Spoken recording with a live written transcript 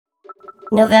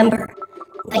November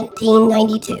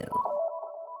 1992.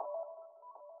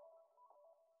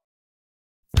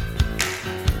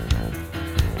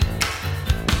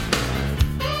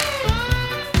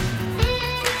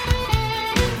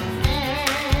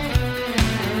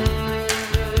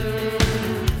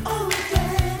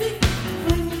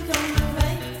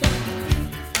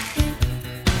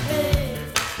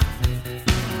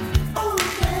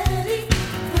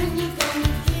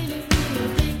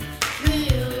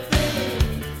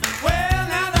 Well,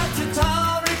 now that's a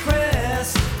tall request.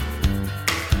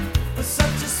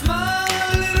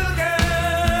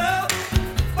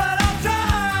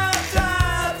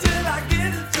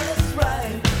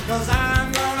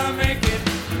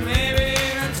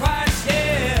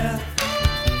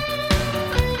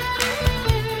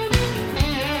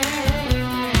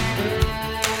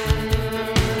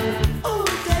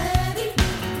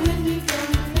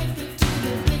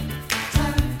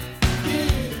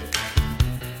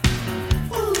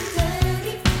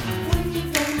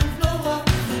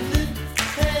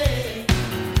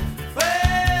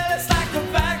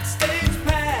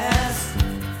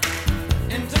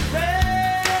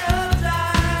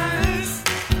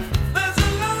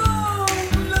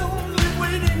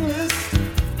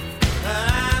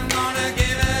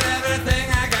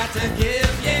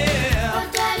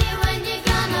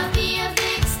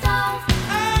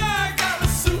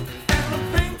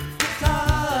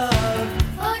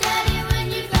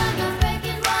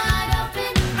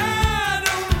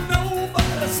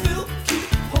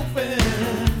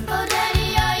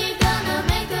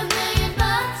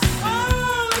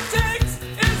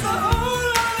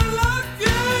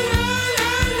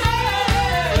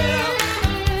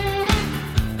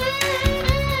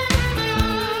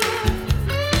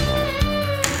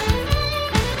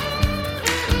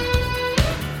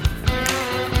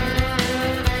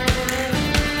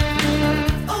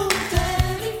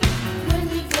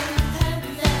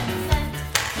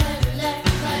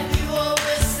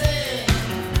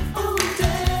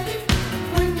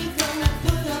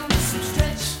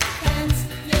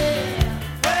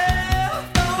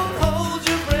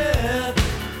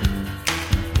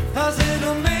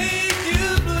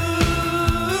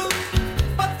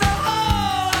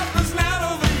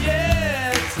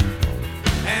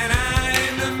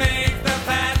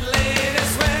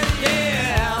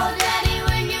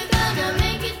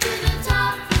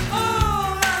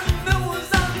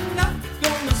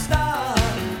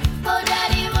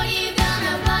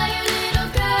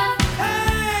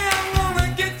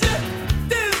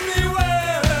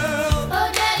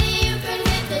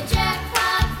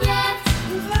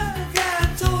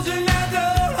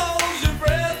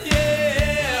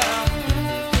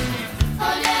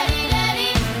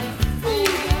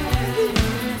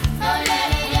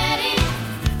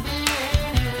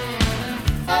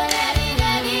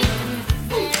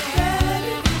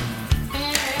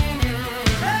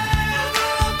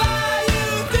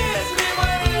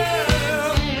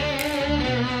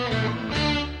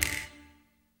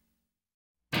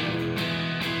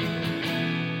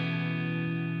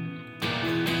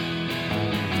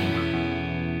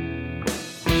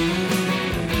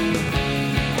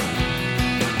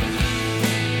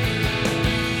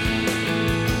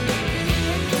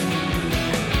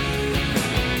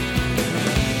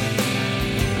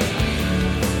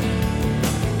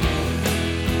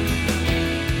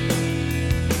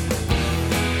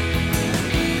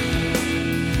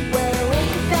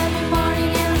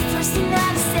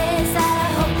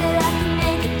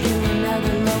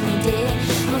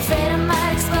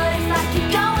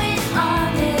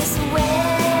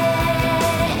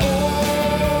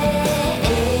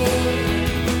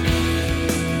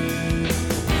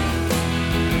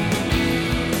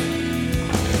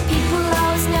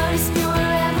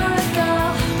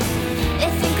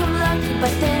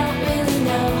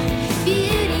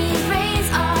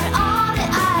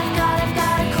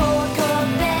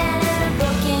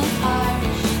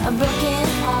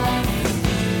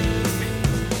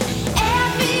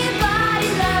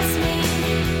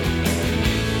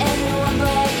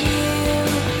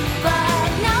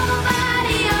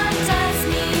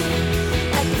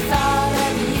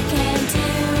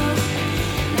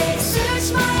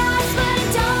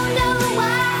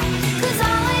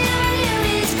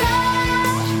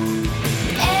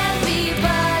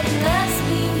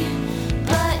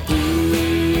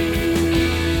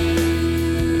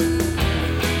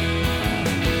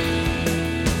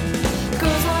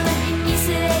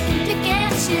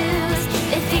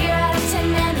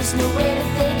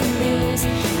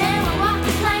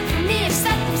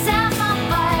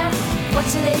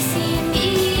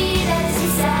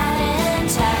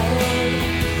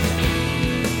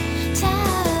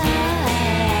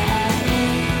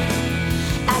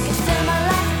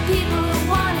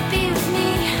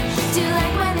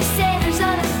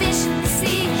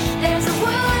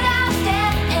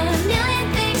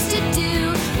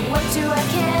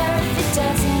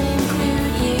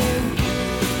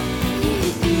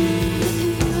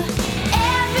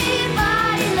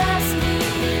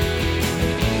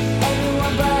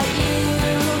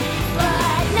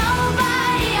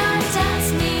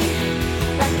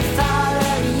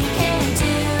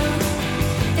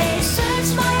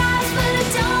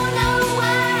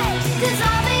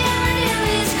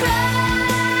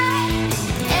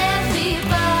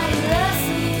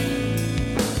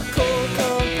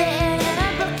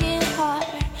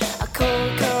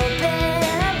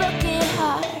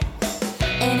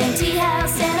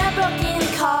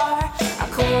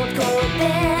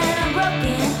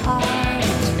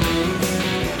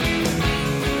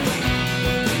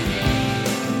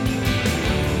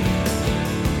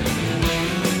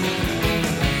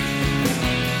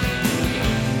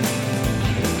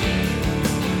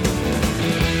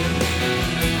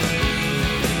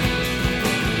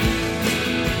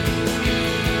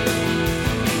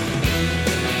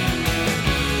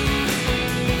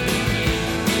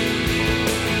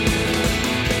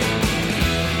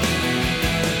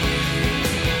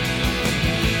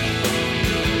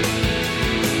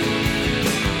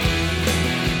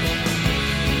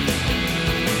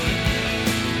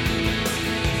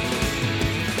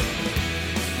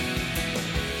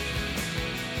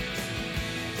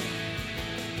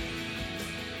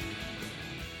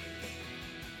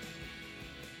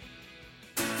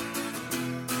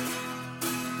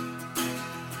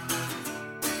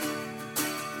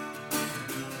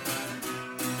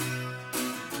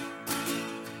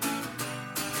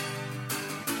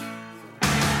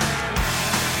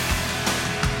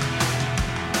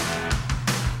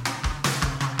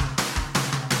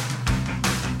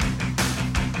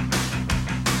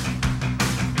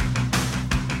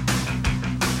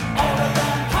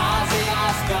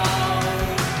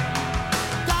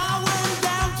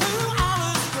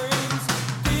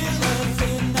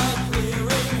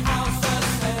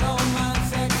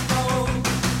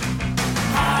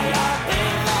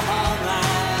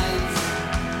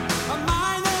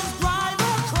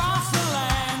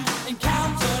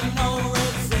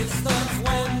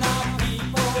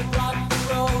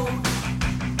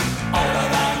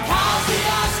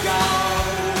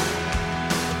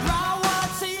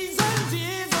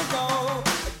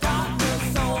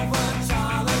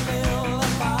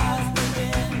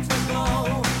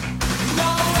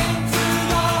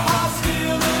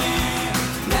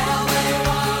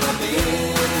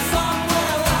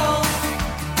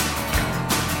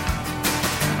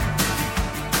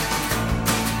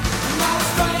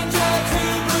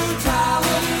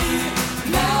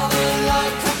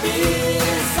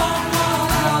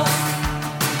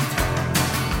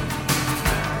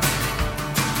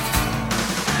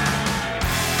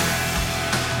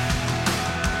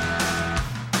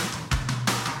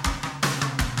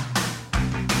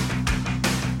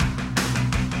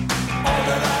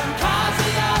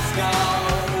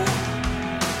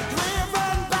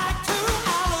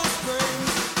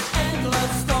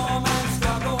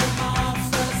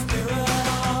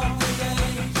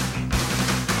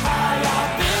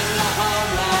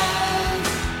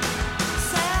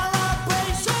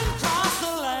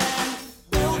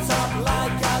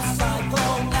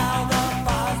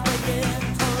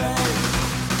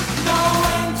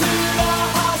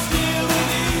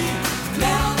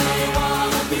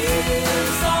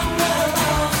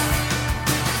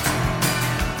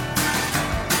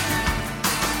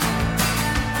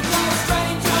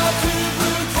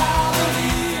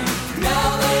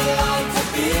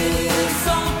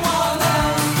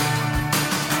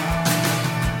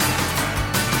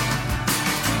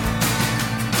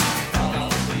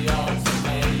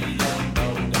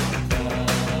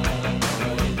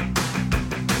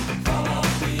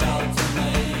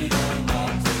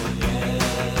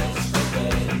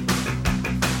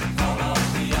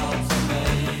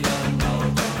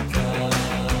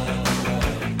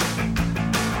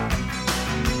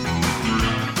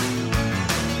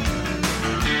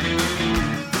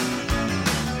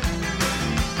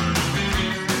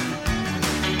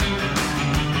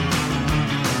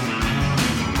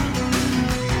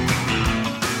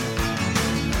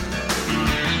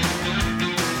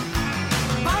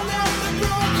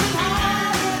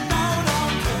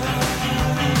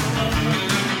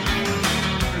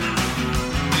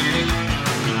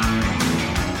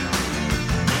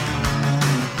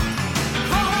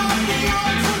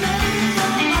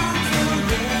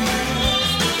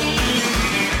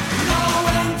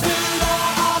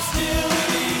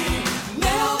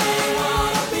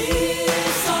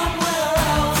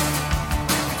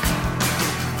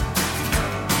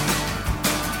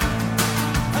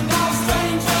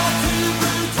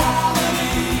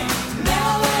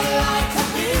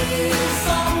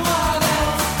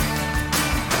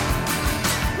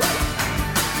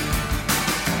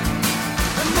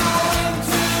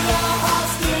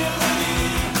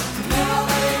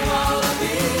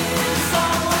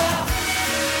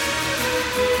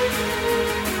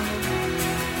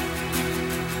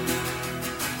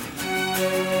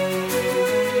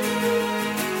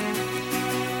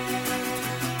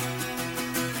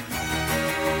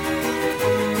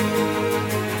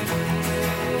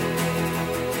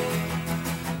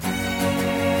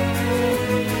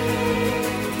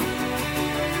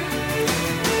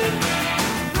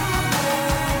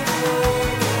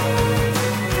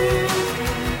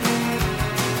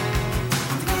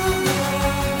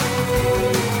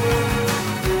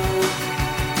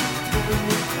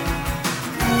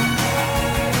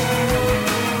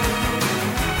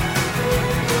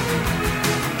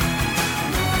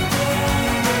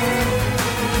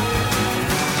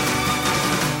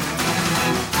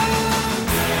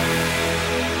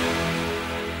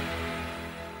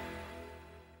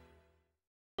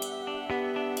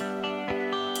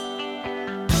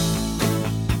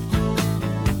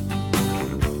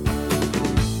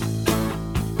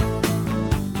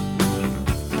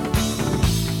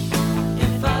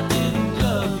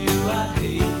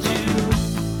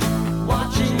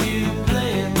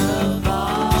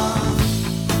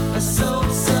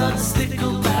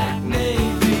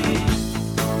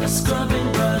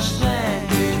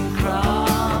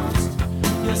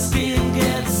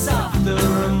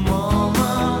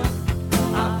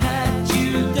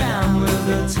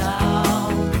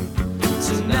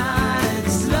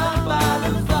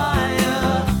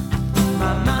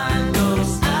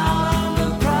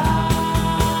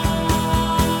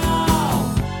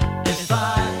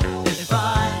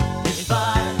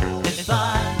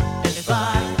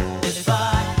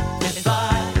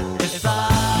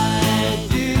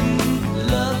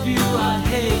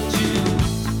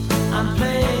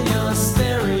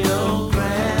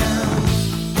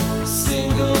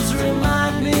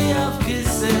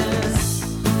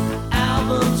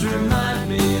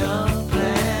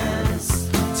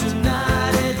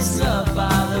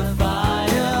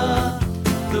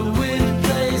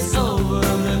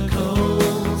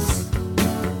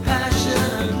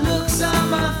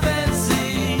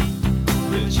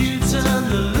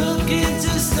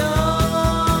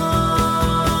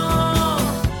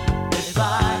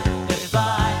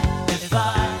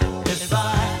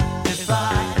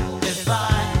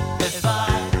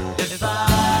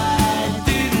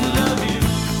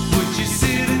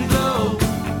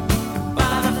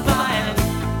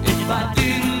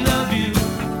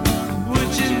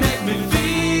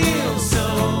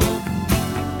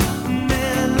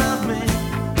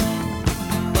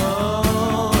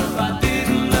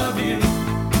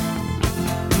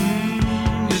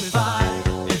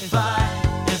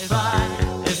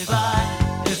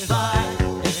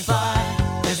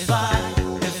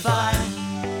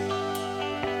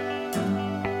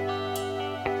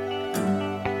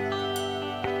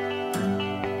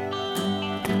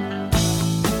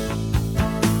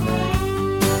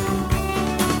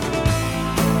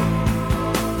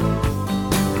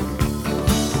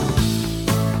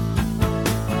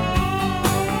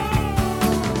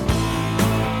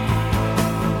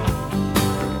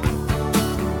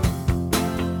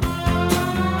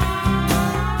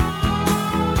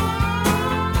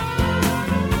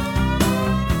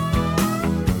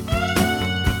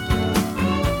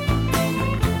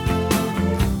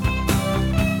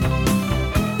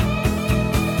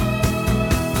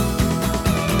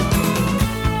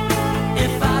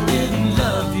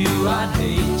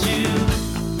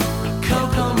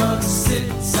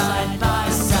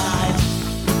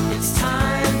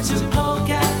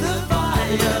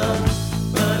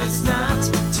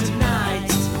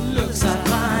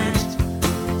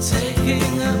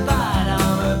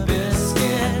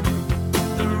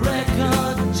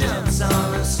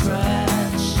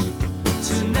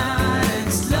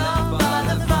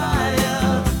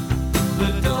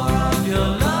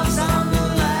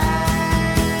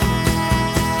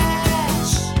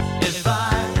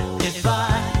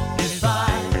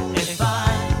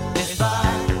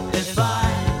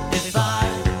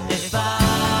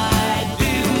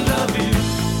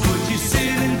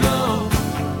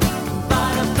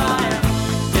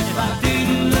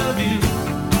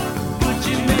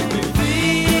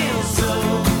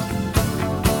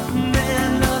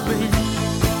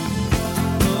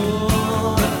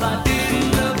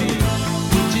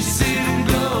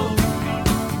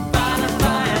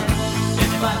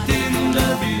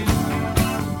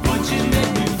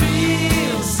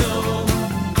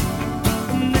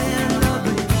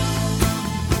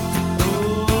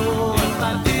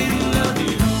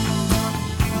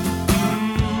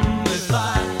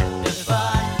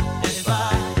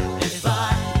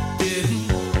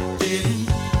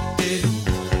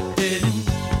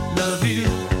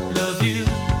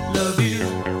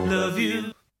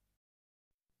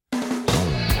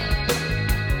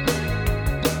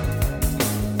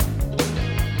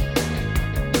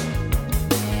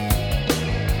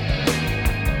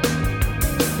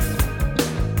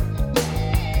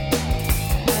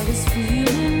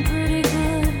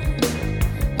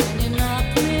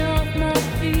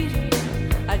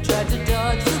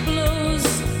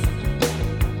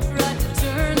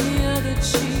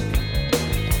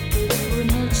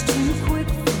 too quick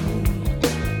for me.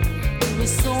 You were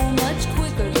so much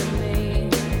quicker than me,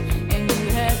 and you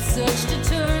had such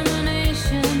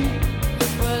determination.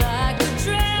 Well, I could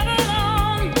travel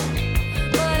on,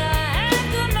 but I had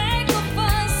to make a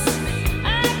fuss.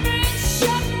 I've been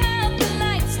shutting out the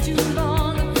lights too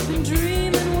long, been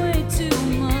dreaming way too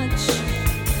much.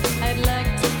 I'd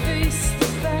like to face the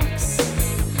facts,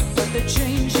 but they're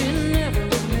changing every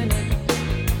minute.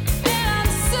 And I'm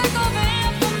sick of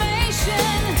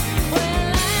information.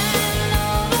 Well, I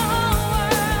know the whole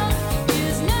world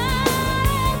is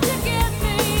not to get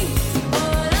me,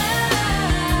 but I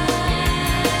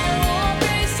won't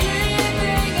be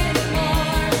sleeping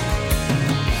anymore.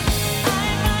 I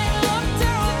might look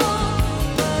terrible,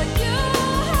 but you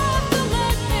have to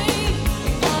let me,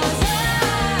 'cause I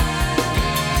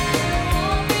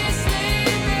won't be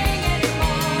sleeping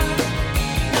anymore.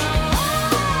 No, I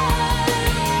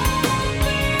won't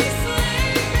be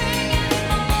sleeping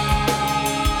anymore.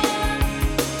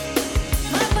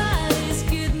 My body's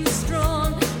getting strong,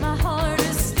 my heart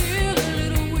is still a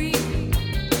little weak.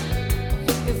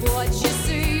 If what you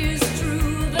say is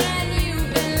true, then you've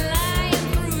been lying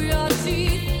through your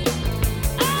teeth.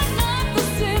 I'm not the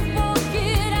simple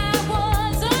kid I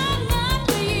was, I'm not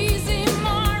the easy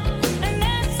mark, and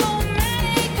there's so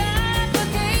many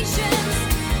complications.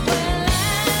 Well,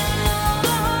 I know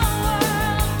the whole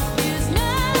world is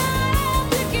not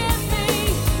to get me,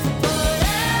 but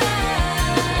I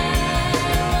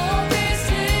won't be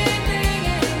sleeping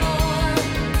anymore.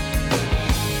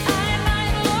 I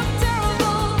might look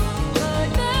terrible, but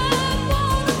that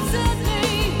won't upset me,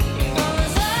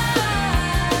 'cause I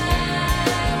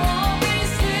won't be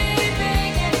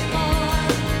sleeping anymore.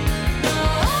 No,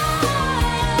 I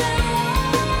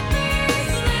won't be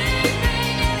sleeping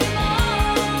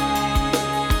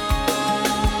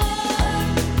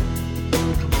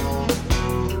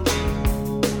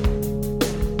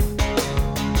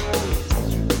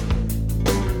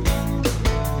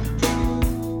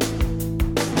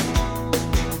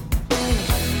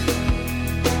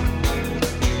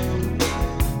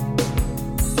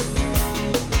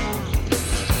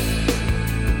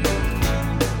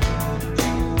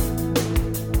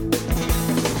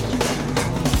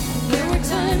There were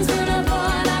times when I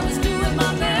thought I was doing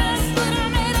my best, but I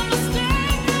made a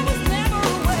mistake, I was never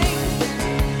awake.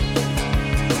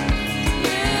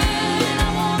 Yeah, and I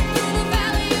walked through the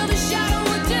valley of the shadow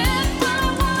of death, but I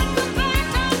wanna go back,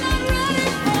 I'm not ready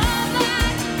for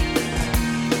that.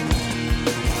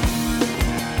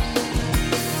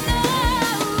 No,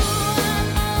 I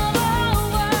know the whole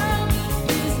world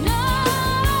is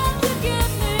not to get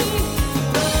me,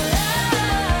 but I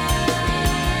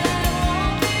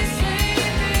won't be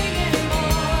sleeping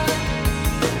anymore.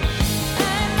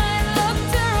 I might look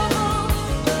terrible,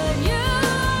 but you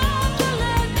have to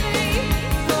let me,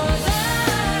 'cause I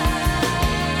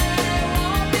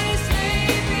won't be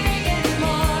sleeping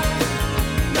anymore.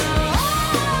 No, I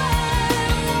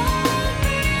won't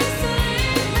be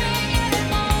sleeping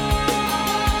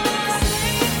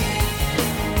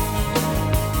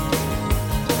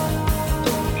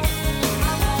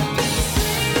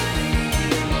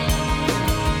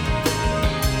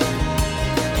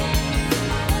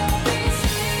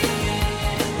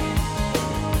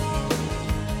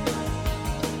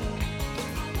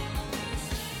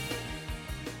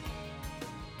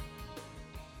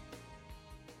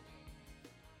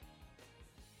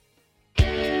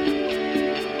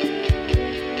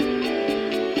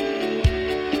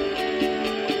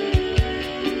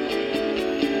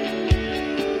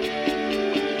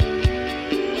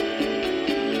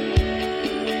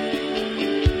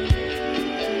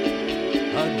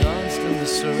I danced in the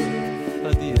surf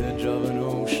at the edge of an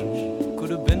ocean.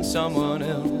 Could have been someone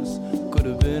else, could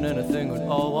have been anything at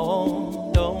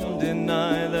all. Don't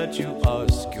deny that you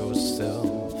ask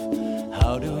yourself,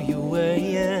 how do you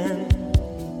weigh in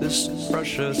this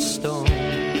precious stone?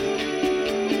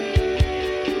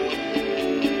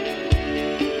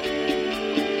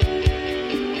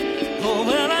 Oh,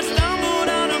 well, I stumbled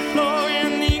on a floor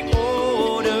in the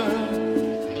order.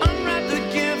 Unwrap the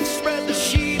gift, spread the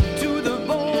sheet to the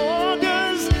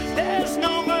borders. There's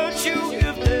no virtue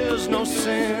if there's no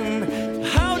sin.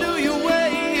 How do you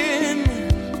weigh in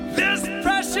this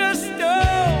precious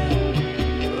stone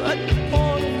at the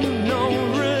point of no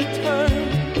return?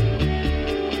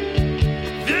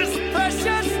 This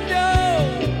precious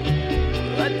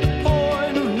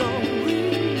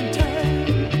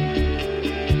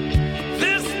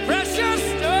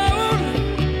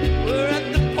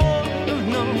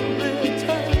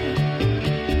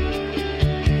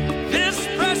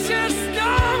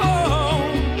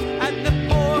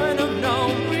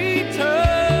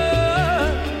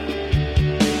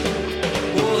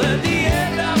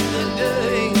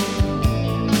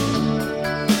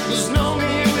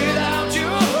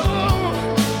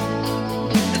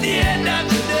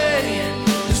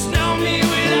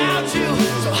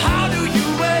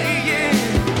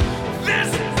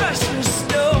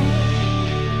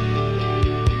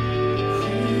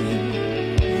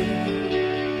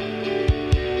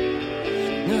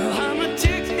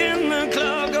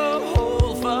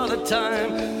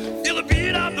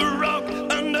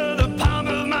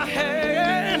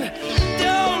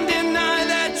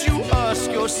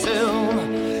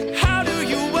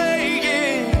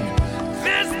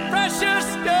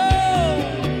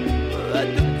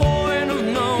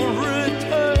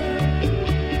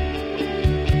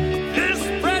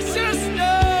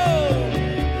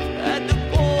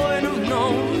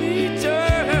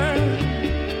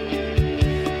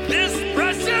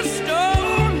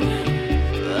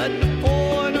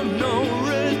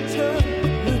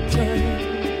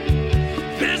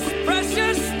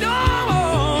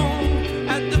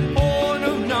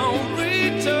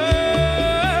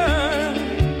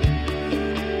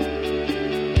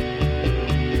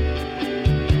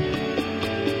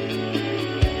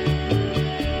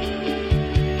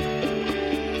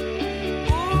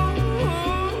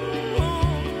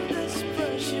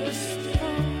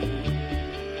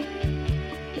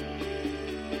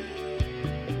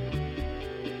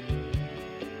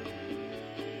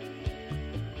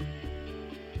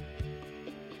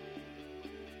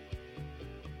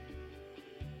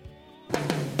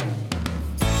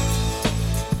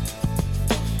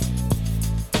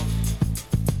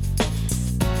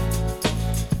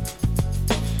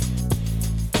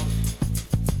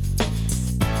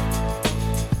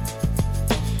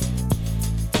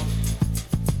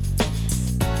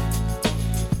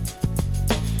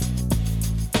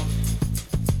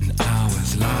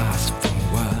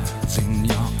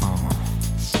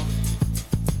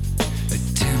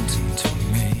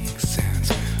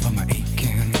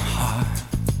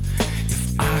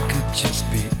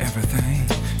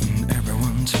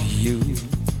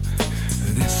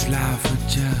life would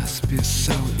just be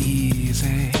so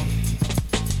easy.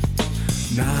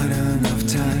 Not enough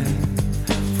time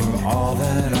for all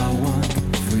that I want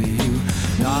for you.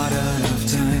 Not enough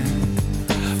time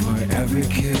for every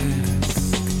kiss,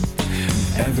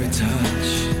 every touch,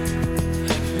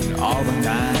 and all the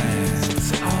nights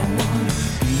I wanna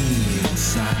be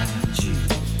inside you.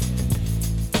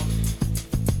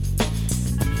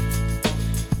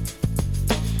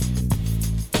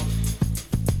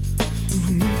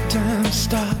 Time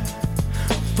stop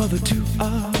for the two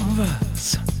of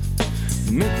us.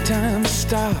 Midtime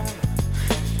stop,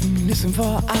 listen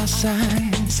for our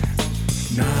signs.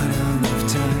 Not enough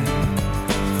time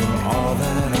for all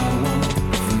that I want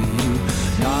for you.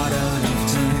 Not enough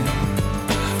time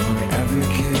for every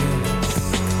kiss,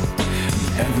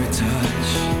 every touch,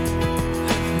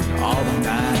 and all the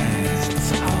nights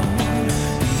I wanna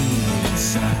be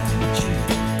inside you.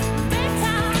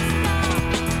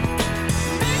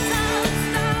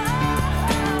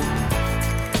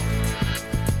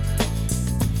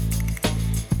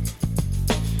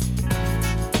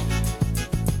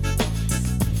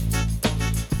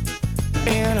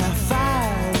 In a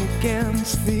fight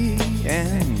against the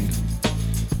end,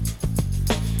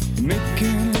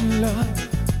 making love,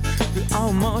 we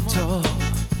are mortal.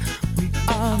 We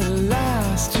are the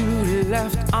last two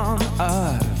left on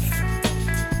earth.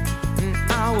 And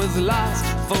I was lost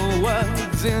for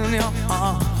words in your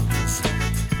arms,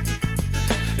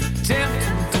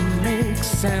 attempting to make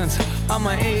sense of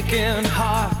my aching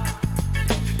heart.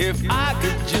 If I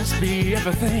could just be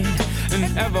everything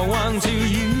and everyone to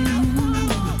you.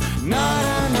 Not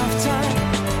enough time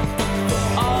for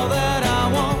all that I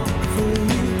want for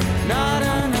you. Not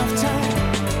enough time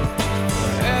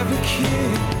for every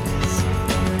kiss.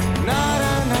 Not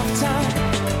enough time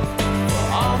for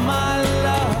all my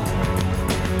love.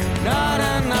 Not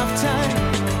enough time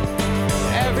for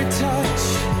every touch.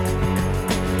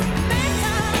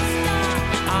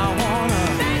 I wanna.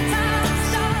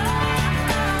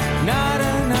 Not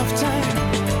enough time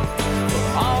for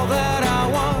all that I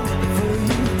want for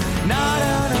you. Not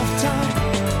enough time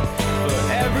for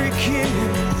every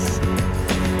kiss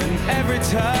and every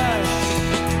touch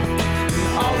and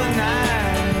all the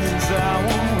nights I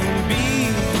wanna be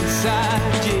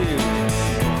beside you.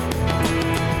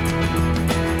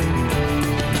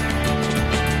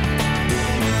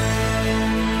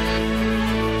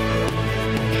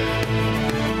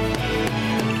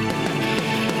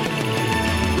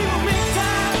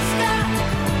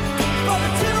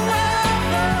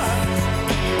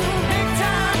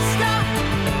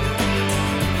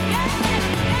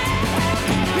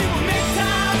 Make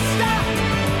time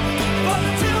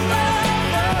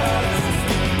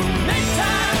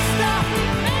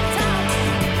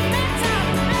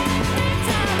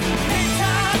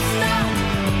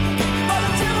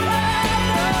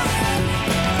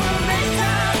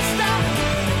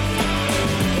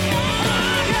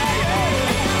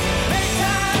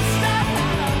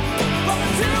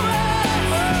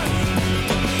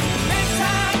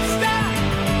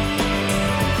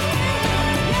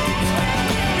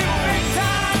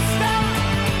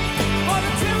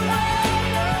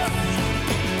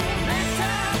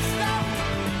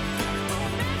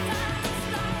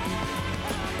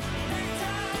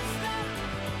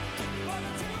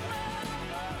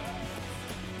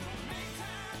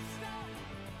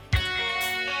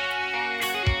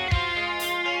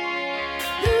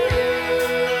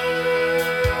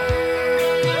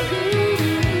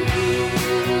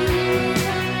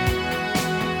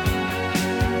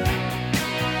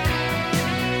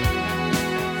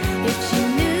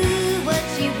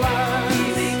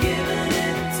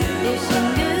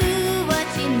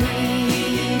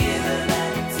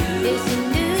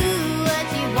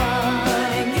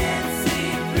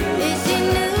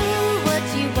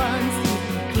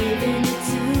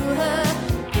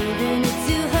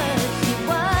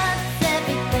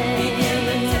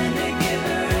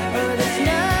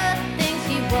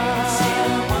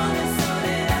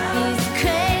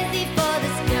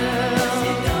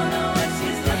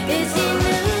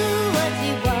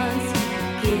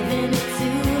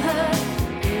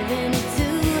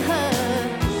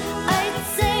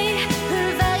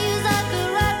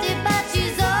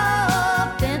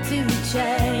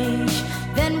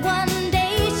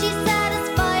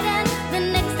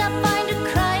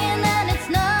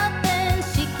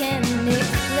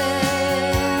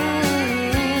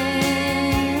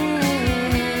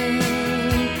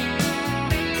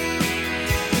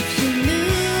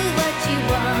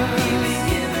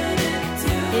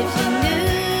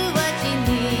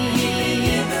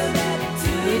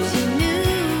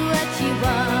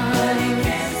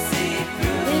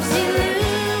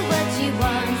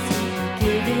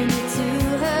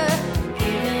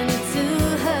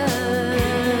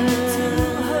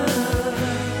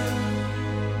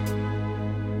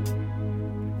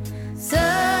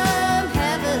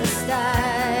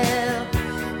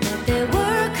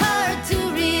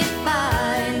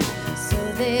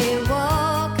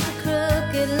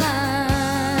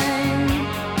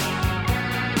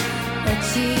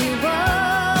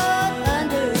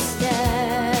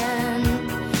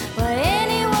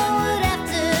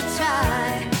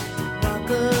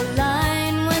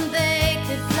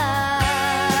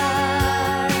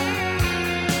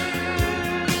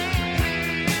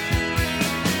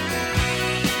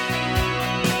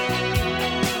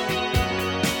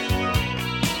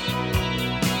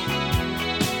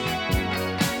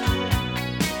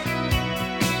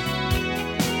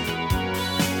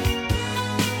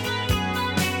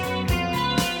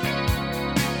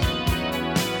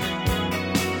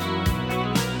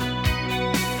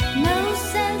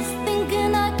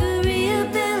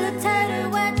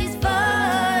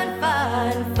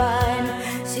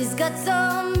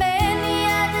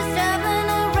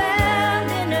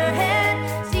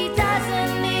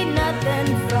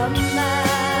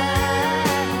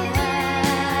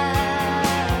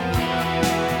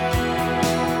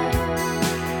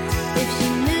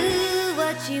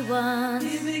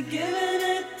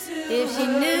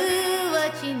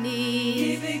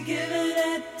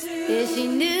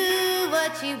knew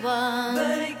what she wants.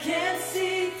 But he can't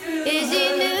see through If she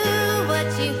her. knew what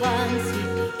she wants,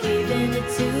 he'd be giving it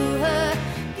to her,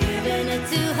 giving it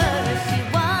to her. She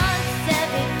wants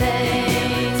everything.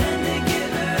 Pretend to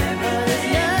give her But there's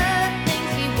everything. nothing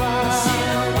she wants. She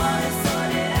don't wanna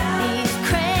sort it out. He's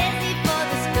crazy for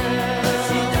this girl. But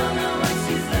she don't know what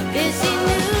she's looking If she for.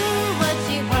 knew what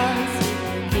she wants, he'd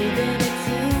be giving it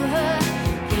to her,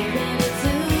 giving it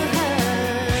to her.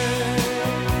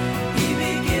 He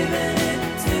be giving it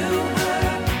to her.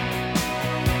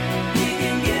 He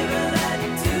can give her that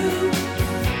too.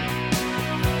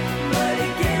 But he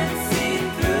can't see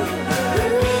through her.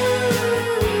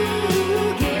 Ooh,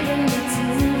 giving it to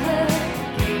her,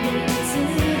 giving it to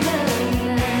her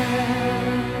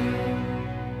now.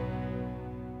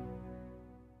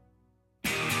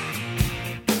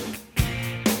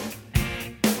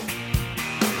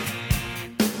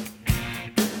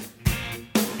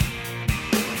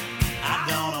 I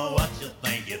don't know what you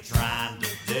think you're trying to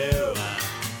do.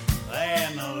 There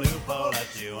ain't no loophole that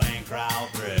you ain't crawled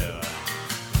through.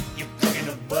 You're cooking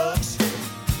the books,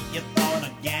 you're throwing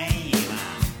a game.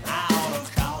 I ought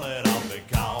to call it off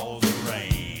because of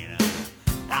rain.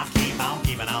 I'll keep on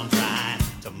keeping on trying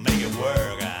to make it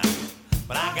work.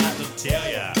 But I got to tell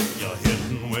you, you're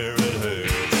hitting where it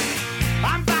hurts.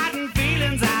 I'm fighting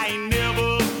feelings I ain't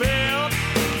never felt.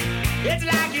 It's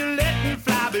like you're letting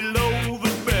fly below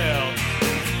the belt.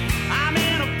 I'm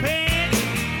in a pinch,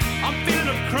 I'm feeling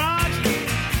a crunch.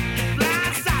 You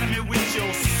blindside me with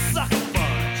your sucker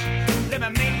punch. Let me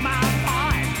make my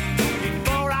point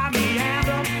before I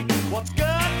meander. What's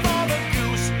good for the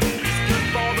goose is good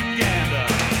for the gander.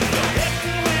 You're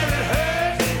hitting where it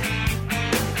hurts.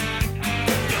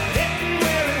 You're hitting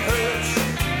where it hurts.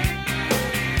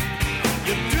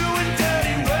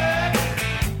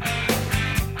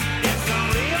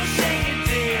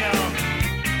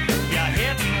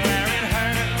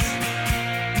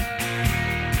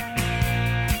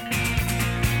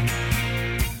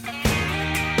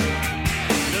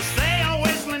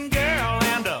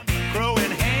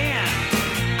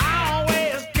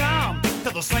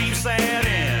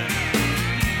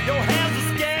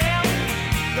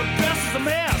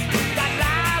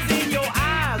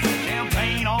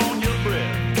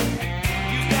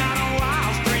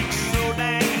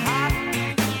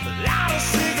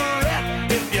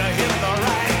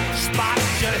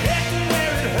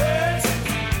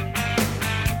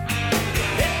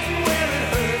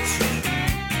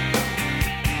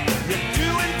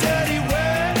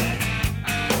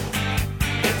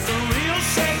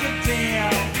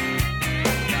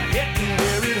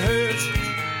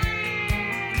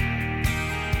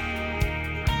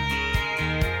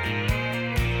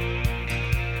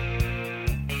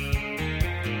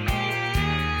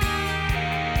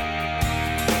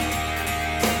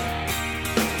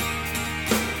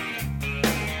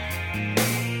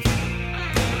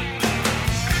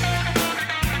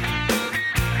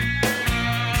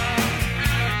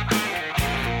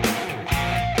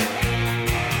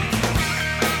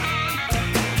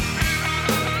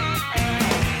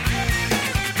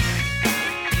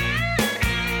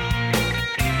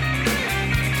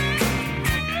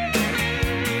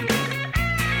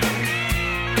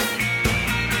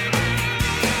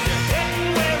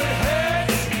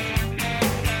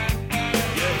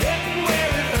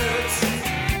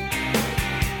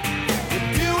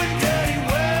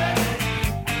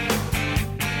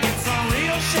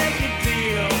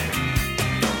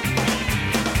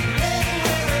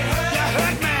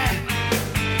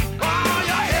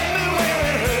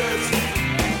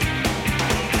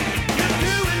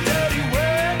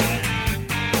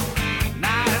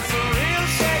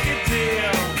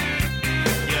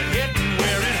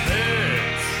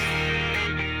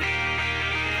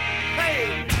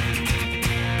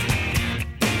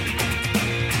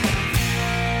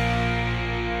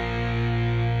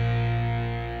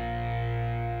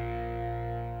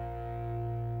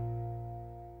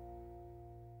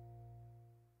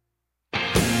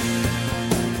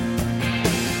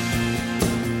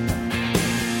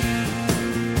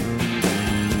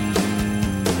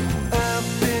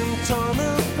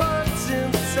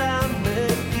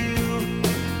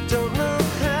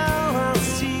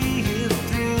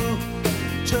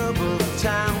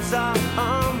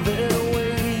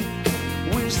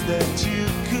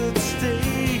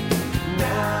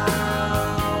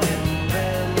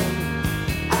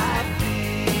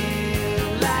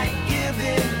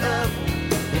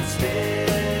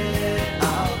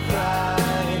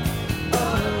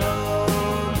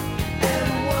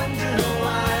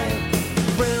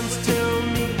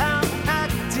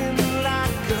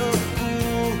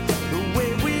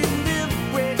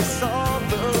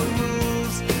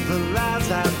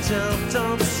 myself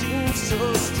don't seem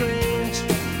so strange.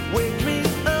 Wake me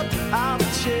up, I'll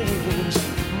change.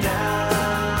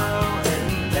 Now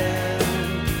and then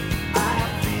I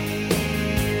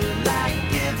feel like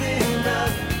giving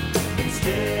up.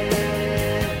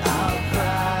 Instead I'll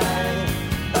cry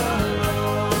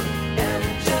alone and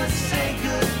just say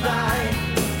goodbye.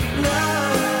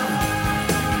 Love,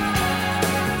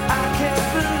 I can't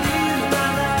believe my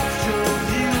life drove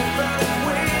you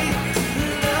away.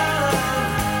 Love,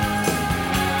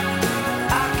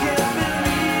 I can't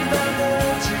believe I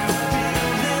let you feel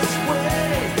this way.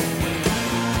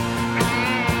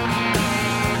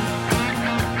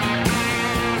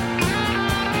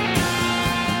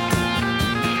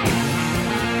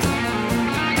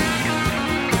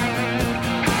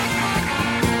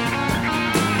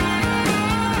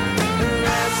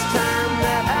 Last time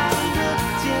that I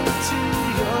looked into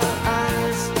your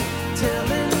eyes,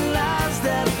 telling lies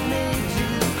that made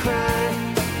you cry.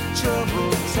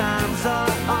 Troubled times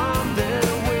are on their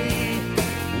way.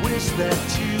 Wish that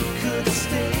you could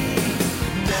stay.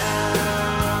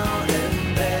 Now and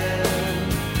then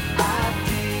I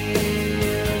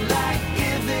feel like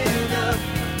giving up.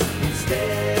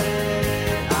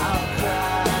 Instead I'll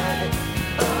cry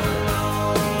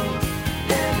alone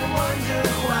and wonder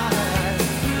why.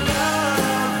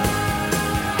 Love,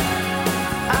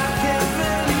 I can't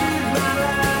believe my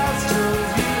lies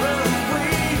drove you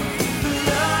away.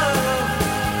 Love,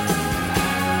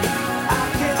 I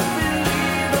can't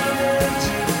believe I let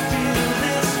you feel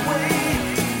this way.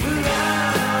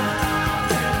 Love,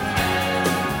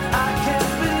 I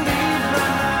can't believe my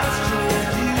lies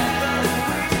drove you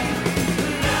away.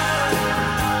 Love,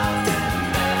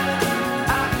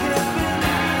 I can't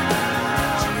believe I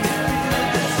let you feel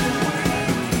this way.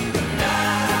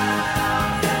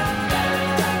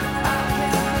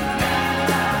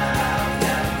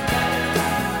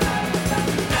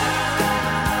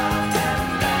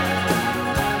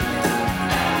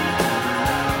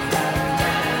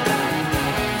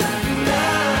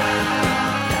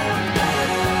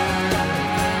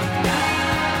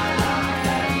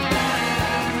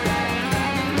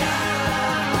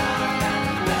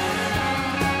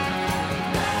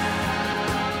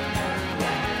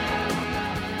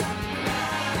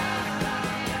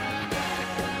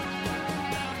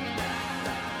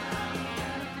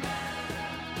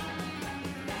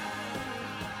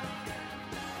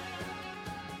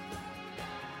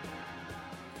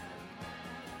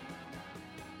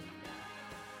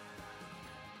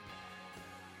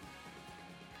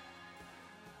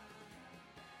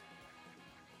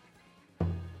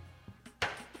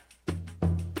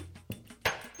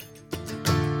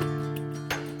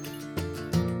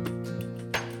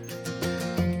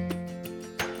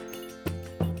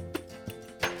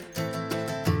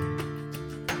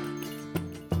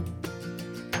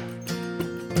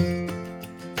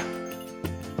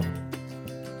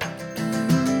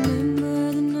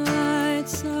 Remember the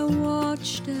nights I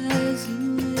watched as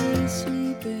you lay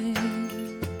sleeping,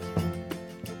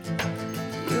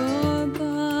 your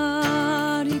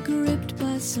body gripped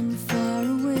by some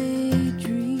faraway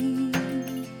dream.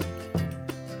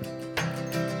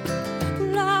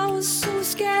 But I was so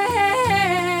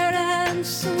scared and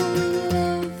so in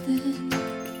love then,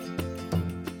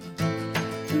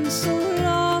 and so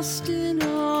lost in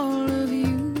all of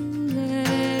you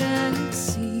that I could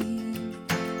see.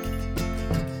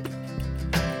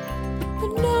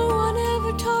 But no one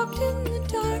ever talked in the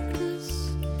darkness,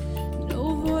 no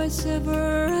voice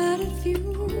ever added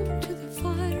fuel to the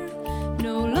fire,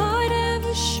 no light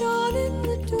ever shone in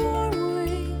the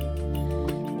doorway,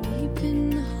 deep in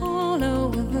the hollow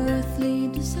of earthly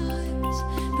desires.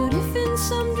 But if in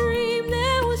some dream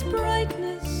there was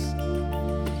brightness,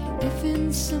 if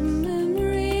in some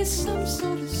memory some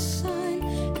sort of sign,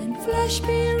 and flesh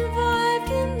be revived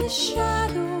in the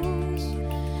shadows,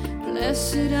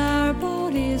 blessed our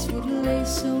bodies would lay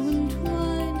so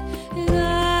entwined. And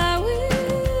I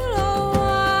will, oh,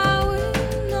 I will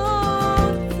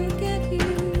not forget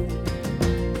you,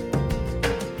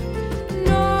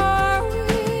 nor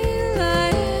will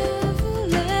I ever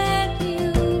let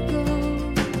you go.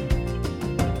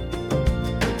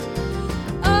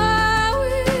 I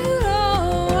will,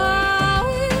 oh, I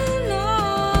will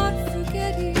not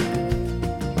forget you.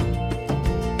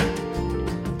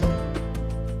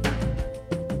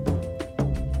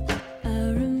 I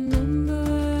remember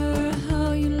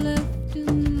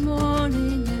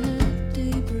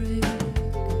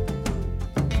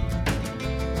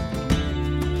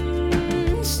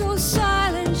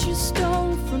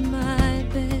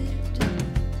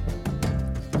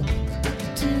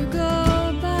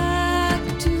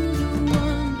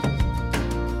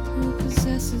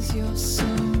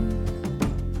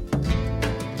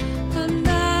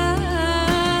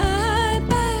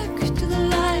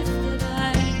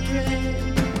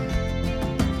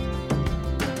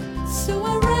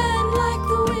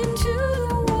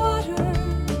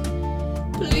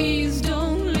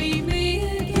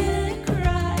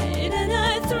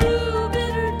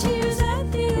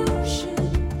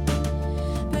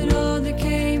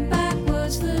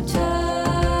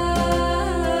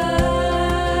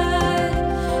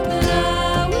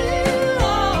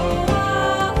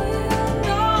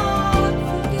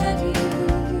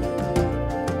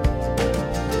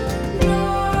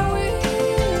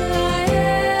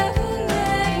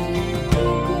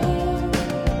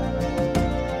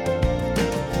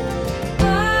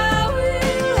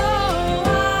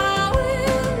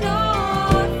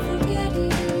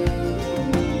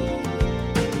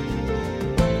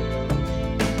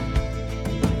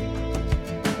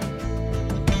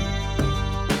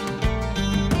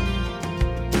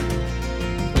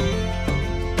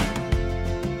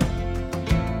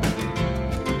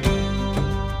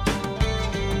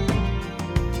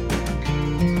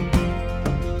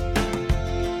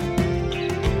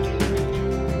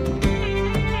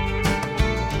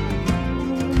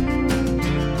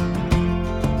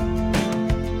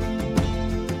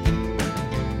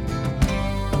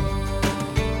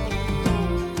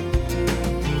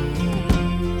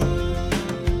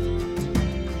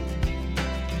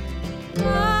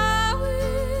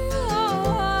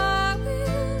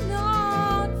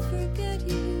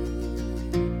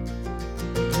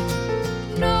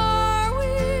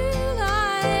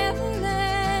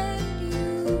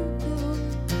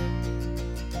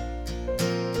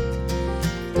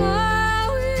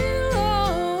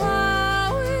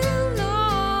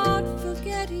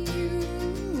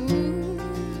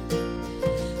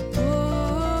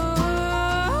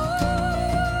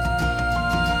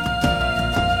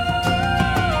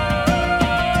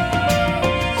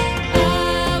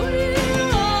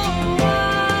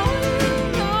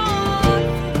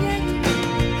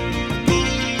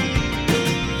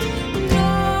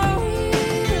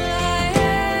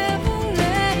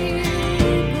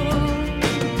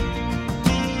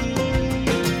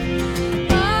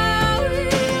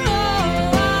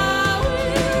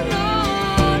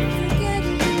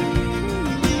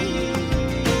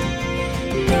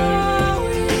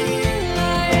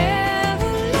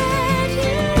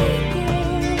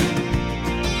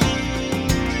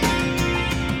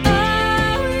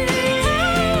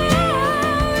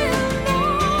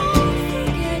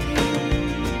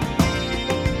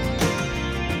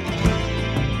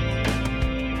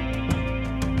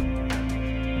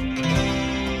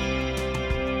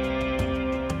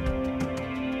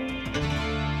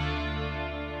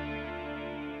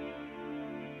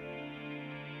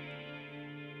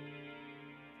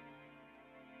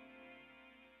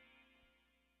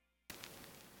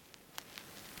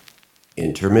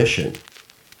Intermission.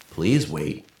 Please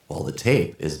wait while the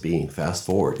tape is being fast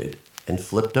forwarded and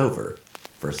flipped over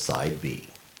for side B.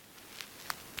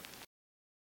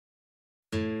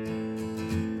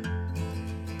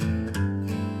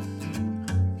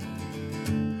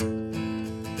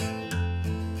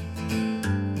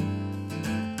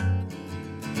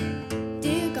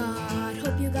 Dear God,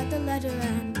 hope you got the letter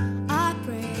and I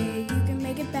pray you can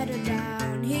make it better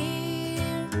down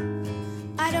here.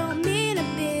 I don't mean a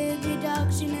big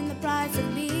reduction in the price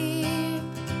of beer,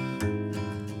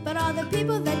 but all the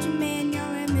people that you made in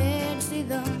your image, see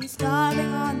them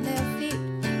starving on their feet,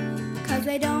 'cause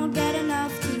they don't get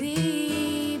enough to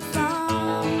eat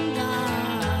from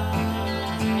God.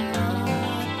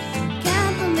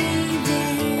 Can't believe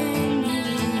in you.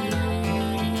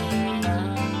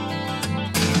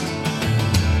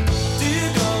 Dear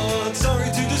God, sorry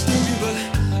to disturb you, but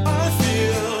I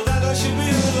feel that I should be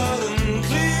heard loud and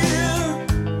clear.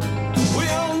 We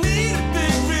all need a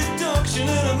big reduction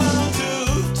in amount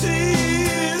of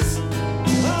tears.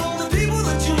 All the people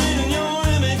that you made in your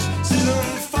image sit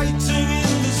on fighting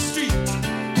in the street,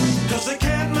 'cause they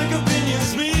can't make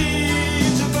opinions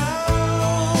meet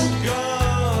about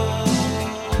God.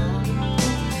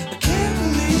 I can't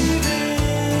believe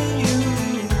in you.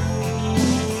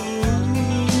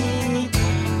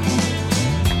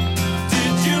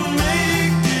 Did you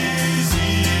make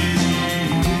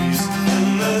disease and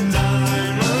the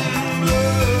diamond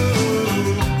blue?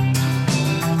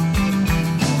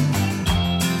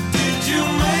 Did you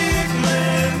make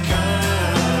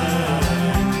mankind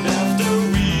after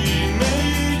we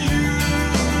made you?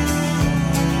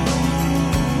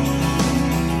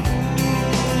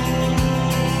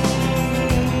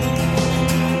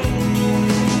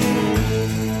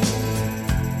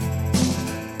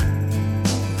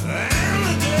 And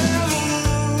the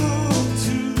devil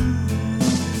too.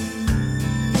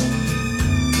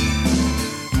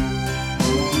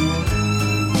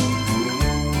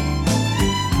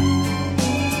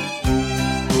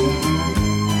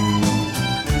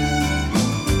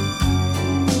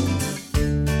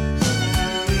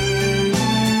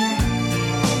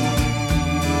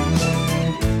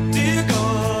 Dear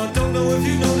God, don't know if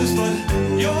you noticed, but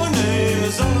your name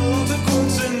is on a lot of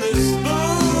quotes in this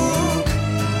book.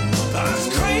 That's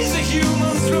crazy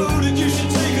humans wrote it, you should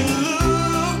take a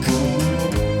look.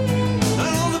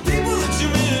 And all the people that you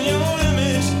made in your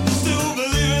image still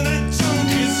believing that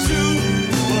junk is true.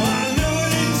 Well, I know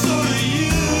it ain't so to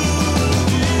you.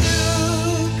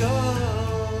 Dear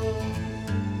God,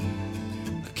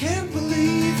 I can't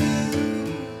believe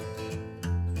it.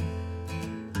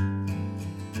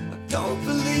 I don't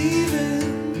believe it.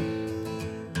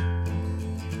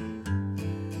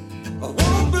 I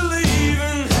won't believe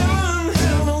in heaven,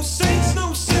 hell, no saints,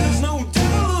 no sinners, no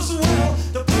devil as well.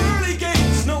 The pearly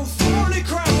gates, no thorny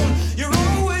crown. You're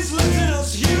always letting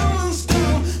us humans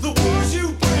down. The wars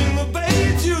you bring, the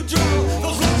babes you drown,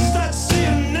 those lost at sea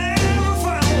and never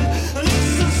found. And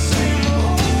it's the same the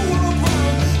whole world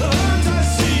round. The hurt I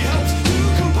see helps to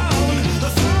compound. The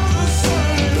Father,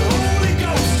 Son, and Holy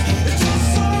Ghost. It's just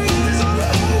so easy on the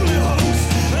Holy Host.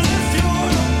 And if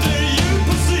you're up there, you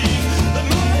perceive that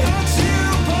my heart's here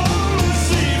upon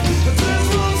receive. But there's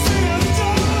one thing I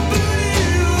don't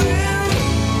believe in.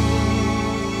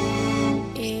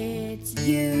 It's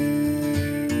you.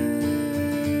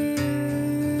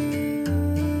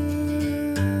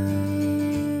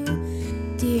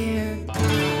 Dear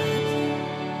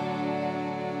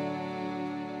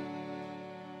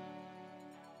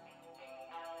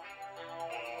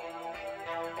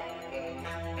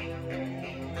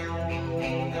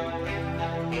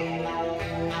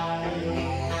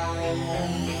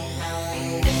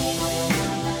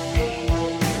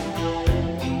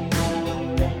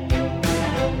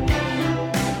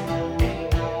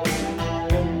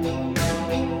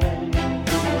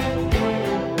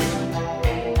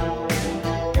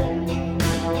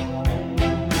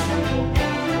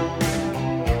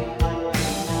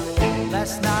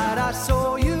Last night I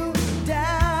saw you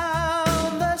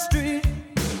down the street.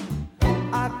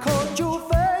 I caught your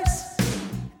face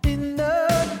in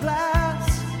the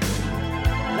glass.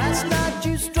 Last night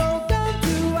you strolled down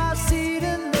to our seat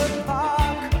in the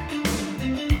park.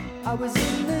 I was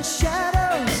in the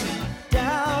shadows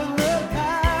down the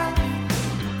path.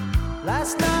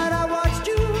 Last night I watched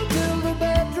you till the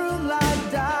bedroom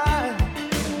light died.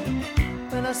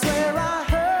 And I swear I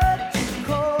heard you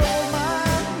call my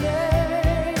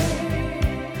name.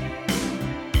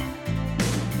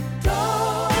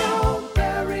 Don't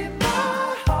bury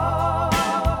my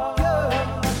heart,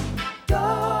 girl.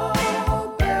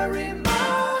 Don't bury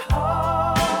my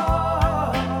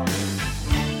heart.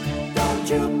 Don't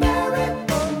you bury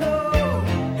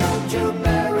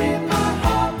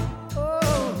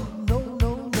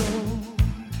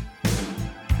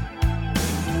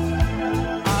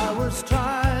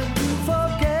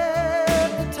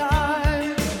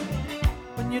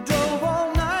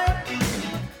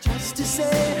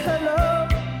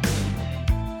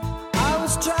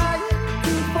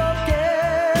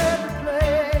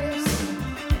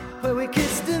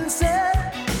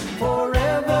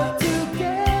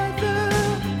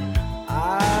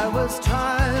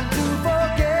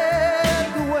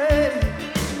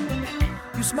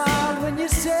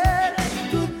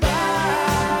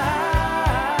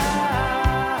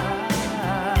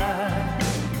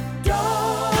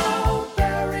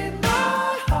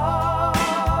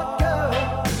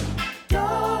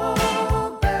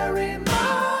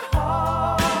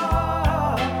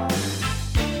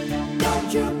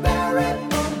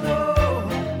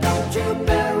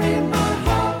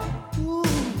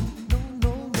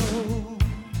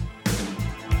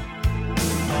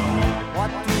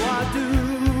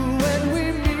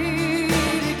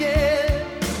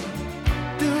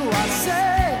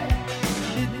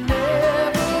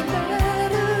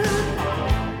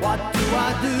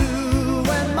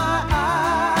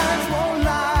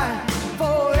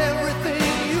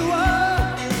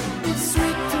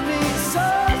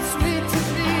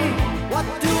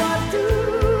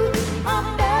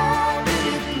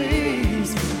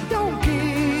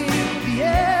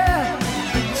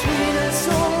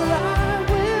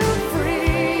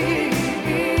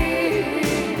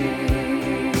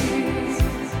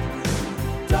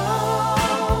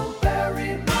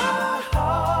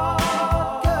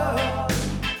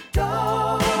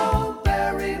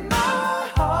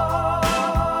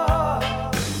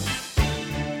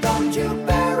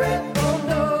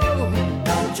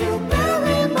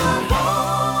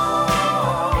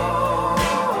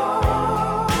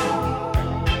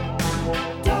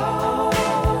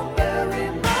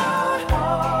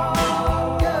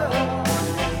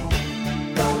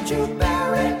you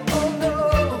bury, oh no,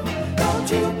 don't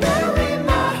you bury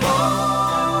my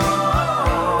heart.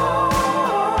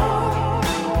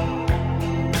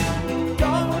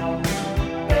 Don't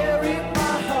bury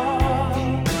my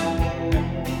heart.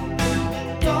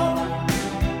 Don't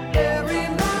bury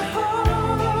my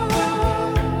heart.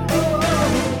 Oh,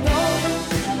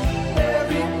 don't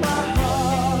bury my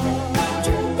heart.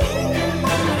 Don't bury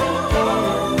my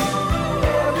heart.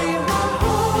 Bury my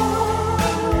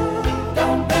heart.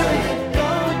 Don't bury it.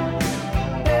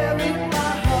 Don't bury my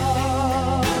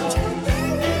heart. Don't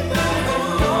bury my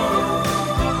heart.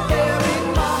 Bury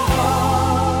my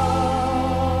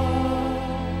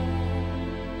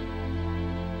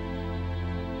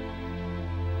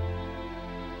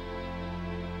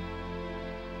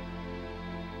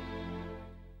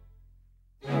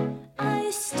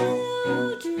I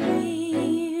still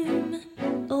dream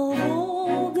of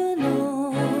Organon.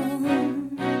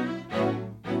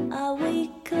 I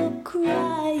wake up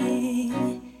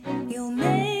crying, you're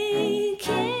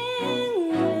making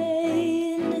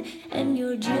rain, and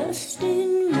you're just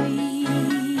in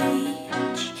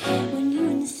reach. When you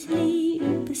in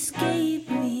sleep escape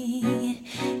me,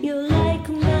 you're like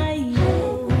my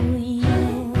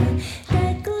yo-yo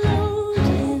that glowed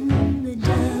in the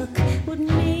dark. What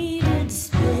made it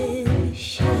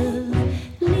special,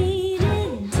 made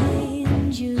it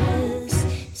dangerous,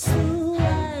 so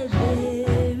I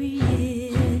bury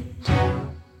it.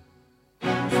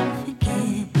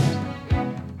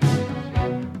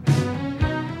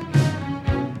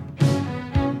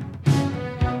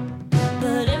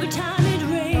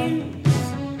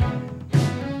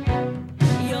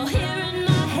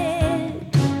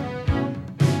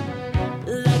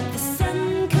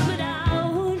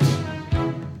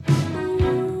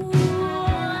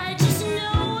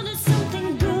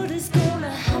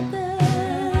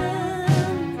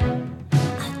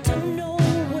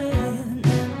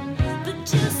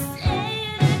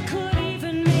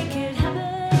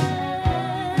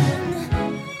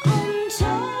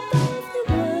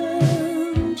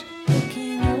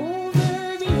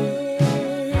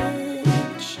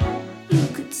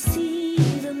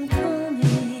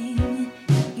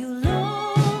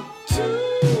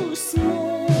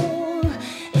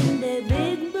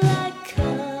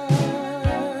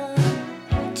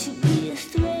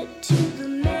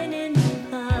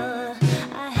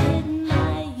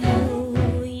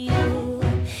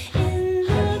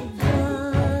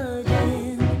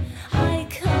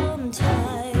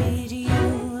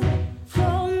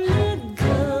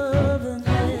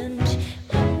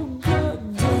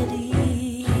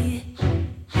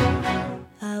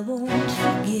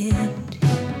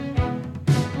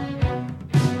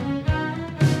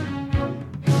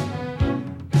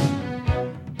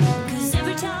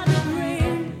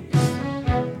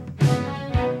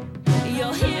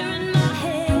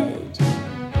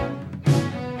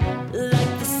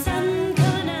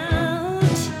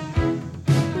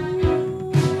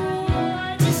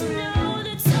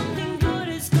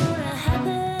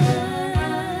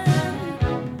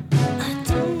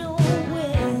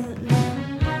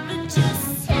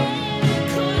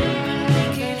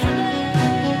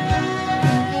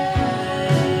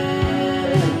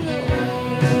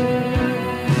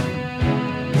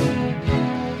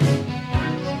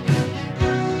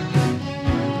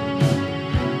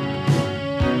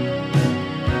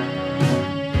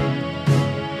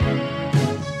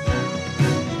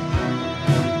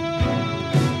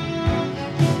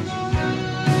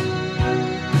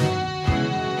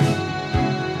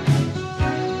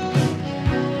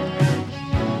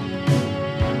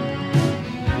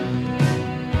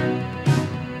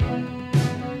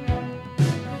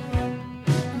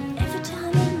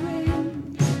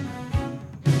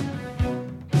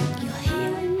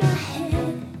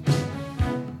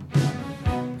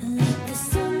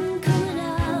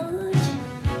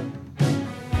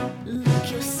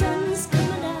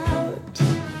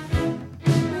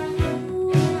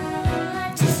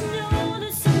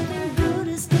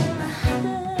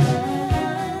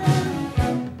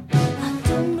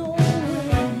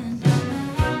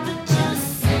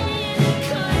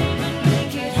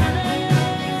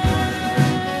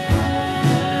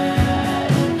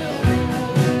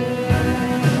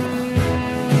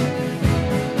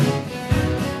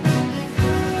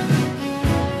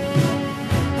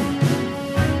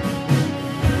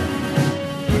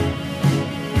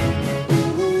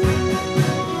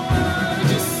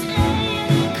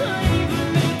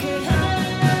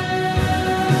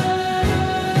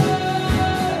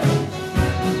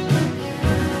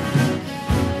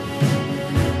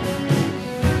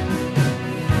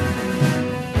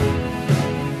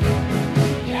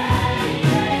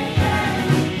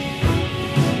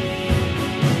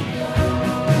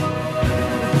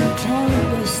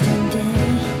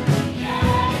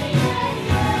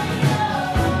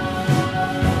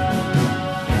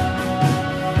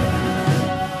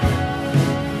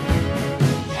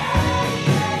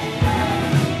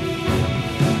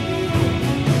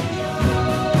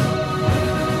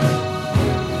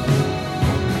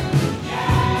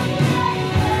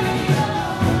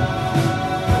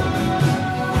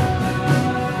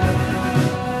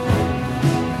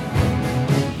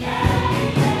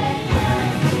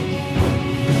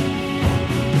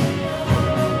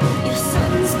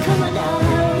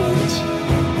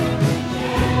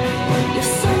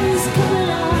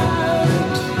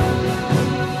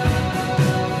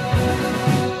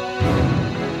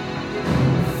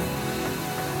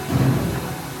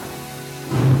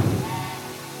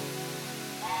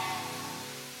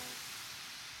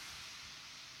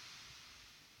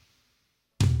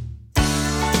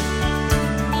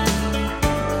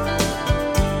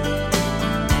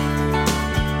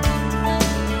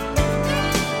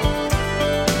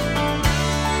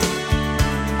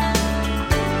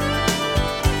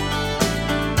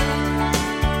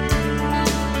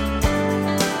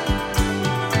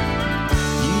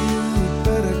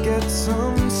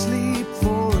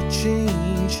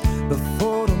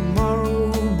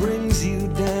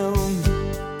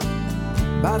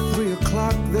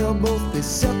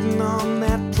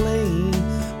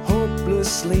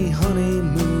 Cali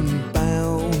honeymoon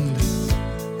bound.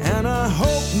 And I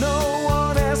hope no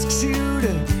one asks you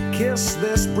to kiss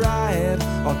this bride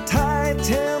or tie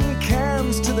 10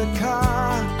 cans to the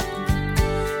car.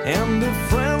 And if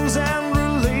friends and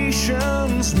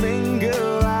relations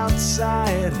mingle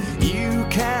outside, you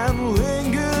can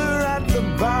linger at the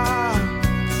bar.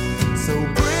 So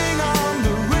bring on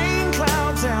the rain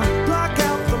clouds and block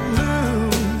out the moon.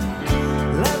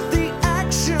 Let the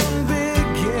action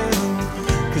begin,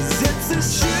 'cause it's as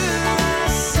sure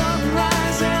as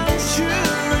sunrise and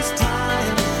sure as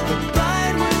time. The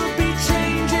bride will be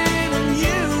changing and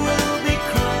you will be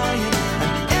crying,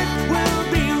 and it will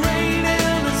be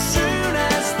raining as soon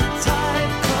as the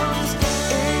tide comes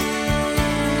in.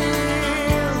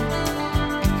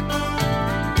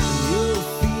 You'll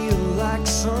feel like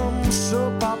some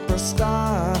soap opera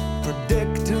star,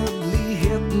 predictably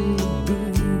hitting the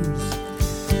booze.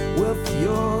 With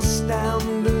your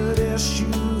standard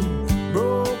issue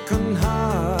broken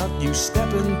heart, you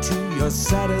step into your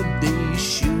Saturday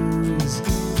shoes.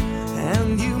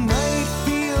 And you might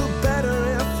feel better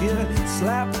if you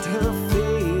slapped her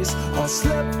face or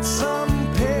slipped some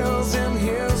pills in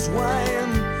his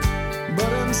wine.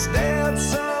 But instead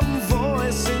some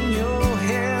voice in your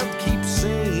head keeps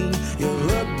saying you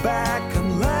look back and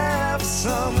laugh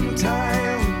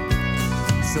sometime.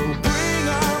 So bring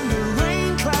on the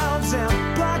rain clouds and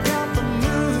block out the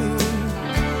moon.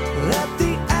 Let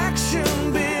the action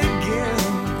begin,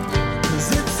 'cause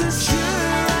it's as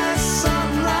sure as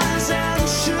sunrise and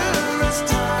sure as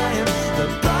time. The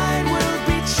bride will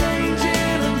be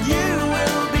changing and you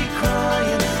will be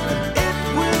crying, and it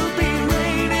will be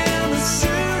raining as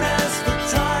soon as the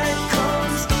tide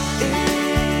comes in.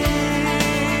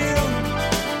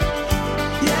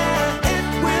 Yeah, it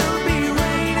will be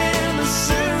raining as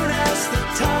soon as the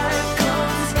tide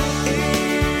comes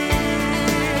in.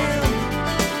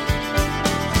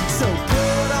 So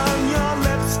put on your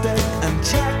lipstick and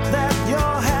check that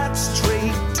your hat's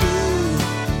straight too.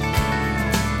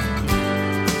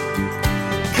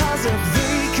 'Cause if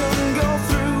they can go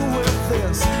through with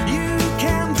this, you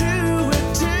can do it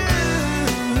too.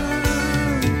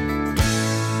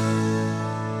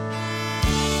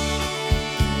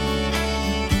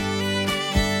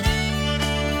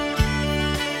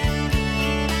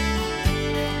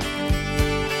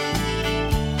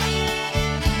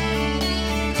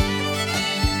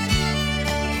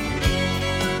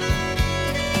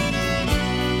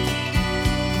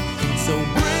 So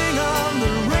bring on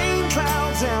the rain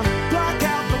clouds and block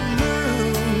out the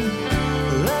moon.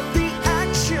 Let the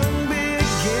action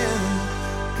begin,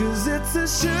 'cause it's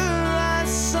as sure as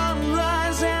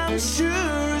sunrise and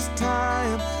sure as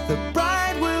time. The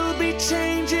bride will be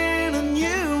changing and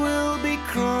you will be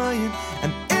crying,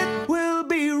 and it will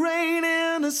be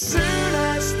raining as soon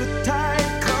as the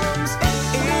tide comes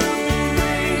in.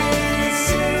 As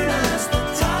soon as the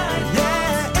tide comes.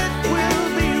 Yeah, it will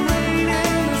be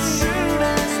raining as soon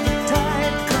as the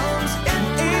tide comes in.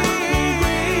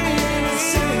 As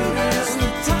soon as the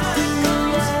tide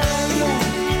comes in.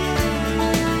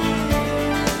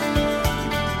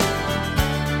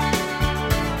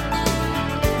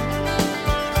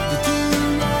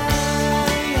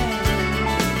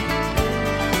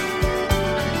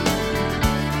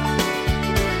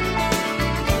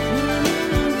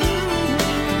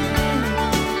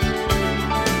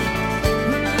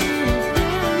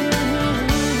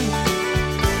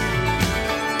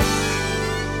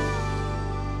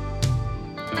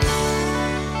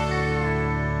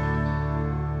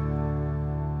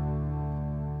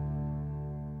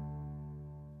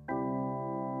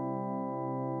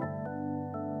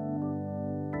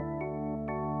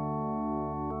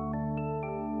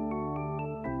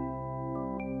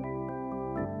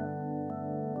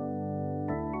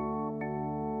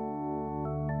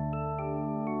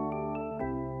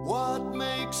 What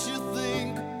makes you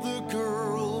think the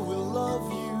girl will love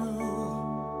you?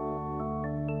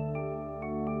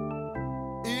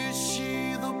 Is she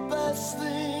the best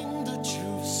thing that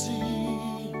you've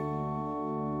seen?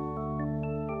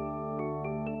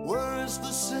 Where is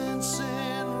the sense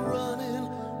in running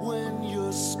when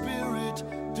your spirit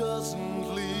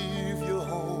doesn't leave your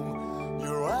home?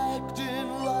 You're acting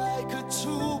like a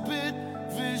two-bit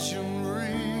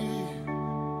visionary.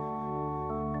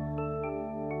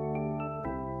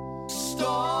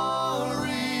 Stars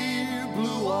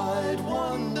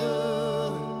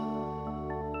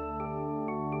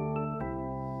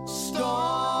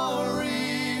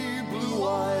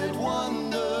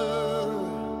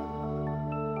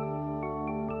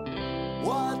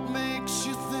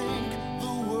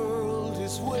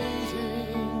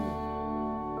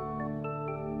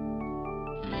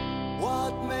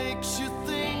What makes you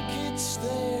think it's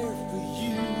there for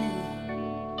you?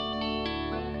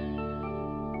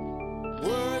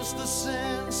 Where's the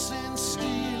sense in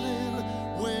stealing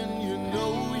when you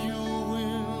know you'll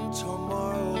win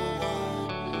tomorrow?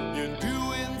 You're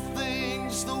doing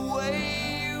things the way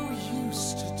you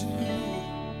used to do.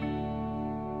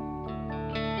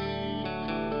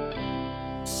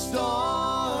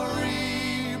 Starry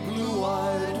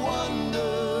blue-eyed wonder.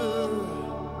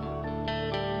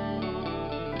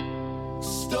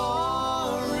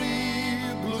 Starry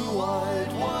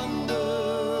blue-eyed wonder.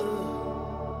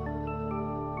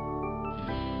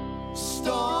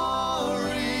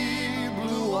 Starry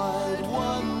blue-eyed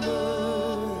wonder.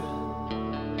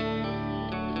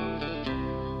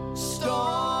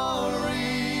 Starry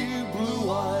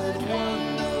blue-eyed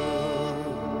wonder.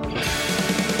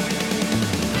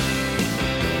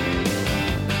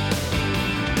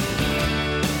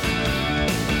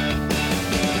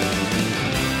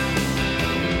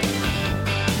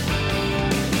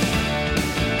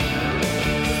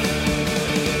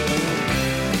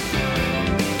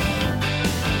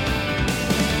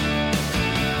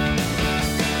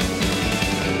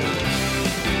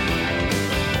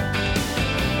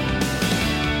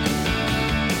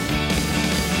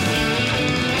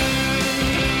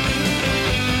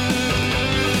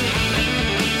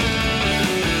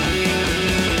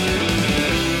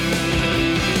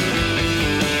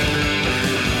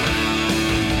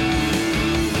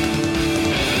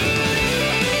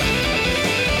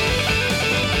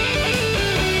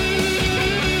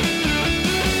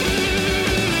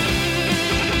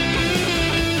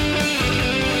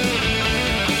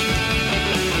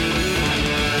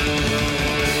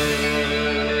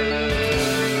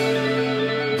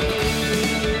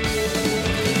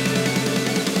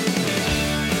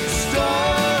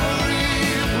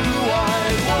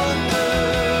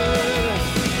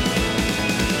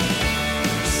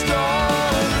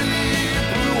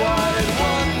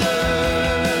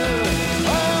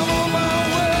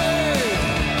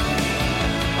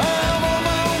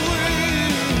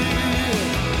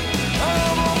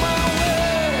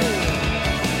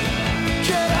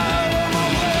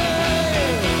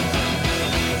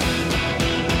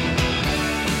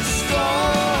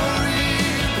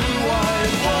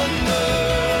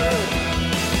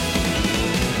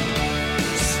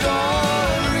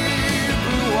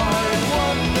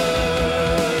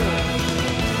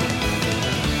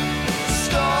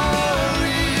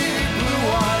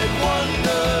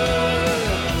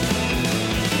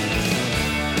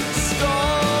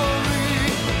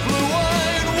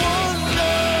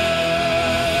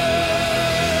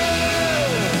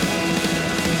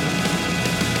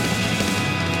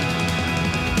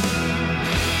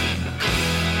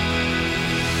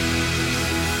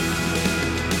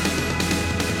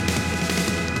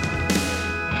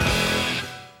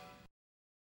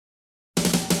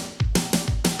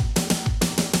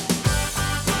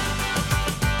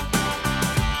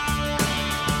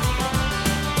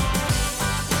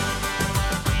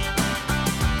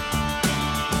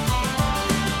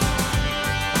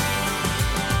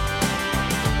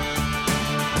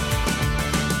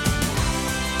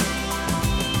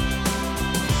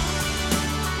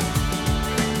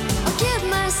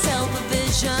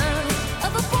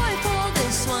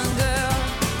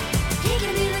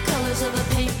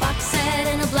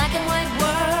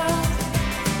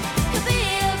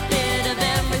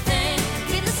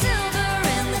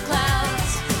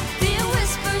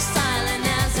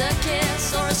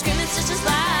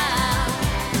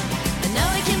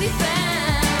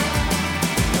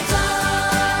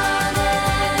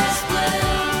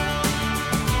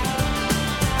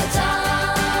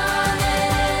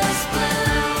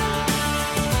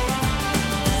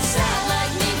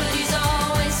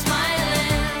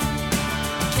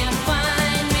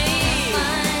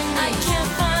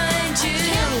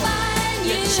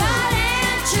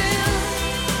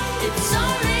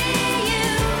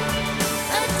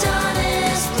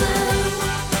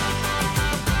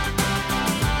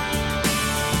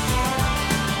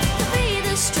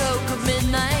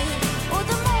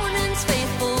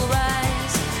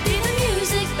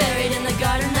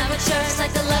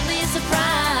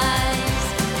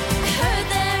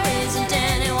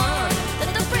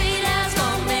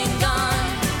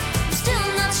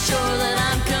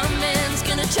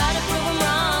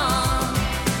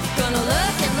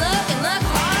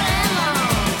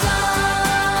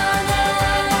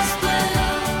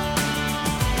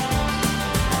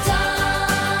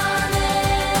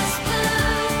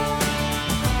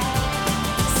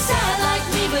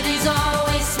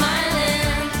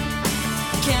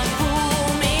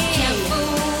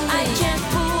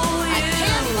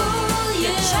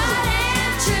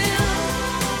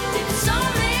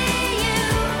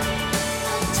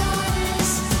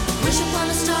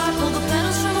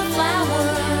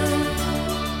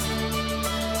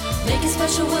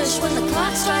 special wish when the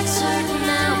clock strikes certain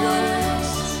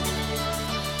hours.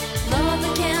 Blow out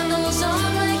the candles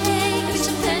on the cake, put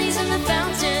some pennies in the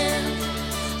fountain.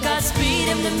 Godspeed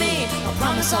him to me, I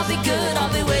promise I'll be good.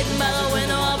 I'll be waiting by the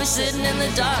window, I'll be sitting in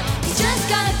the dark. You just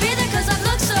gotta be there cause I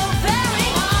look so very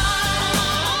hard.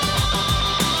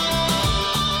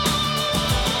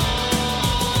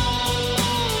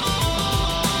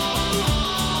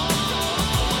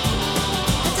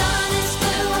 The dawn is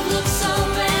blue, I've looked so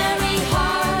very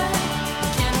hard.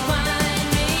 Can't find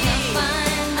me,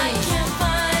 I can't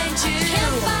find you.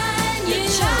 You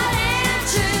tried and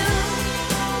true,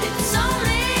 it's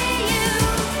only you.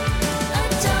 A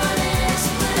dawn is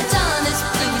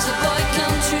blue, is a boy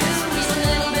come true. He's a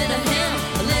little bit of him,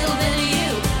 a little bit of you.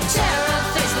 Tear up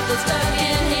face with those dark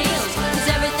in heels. He's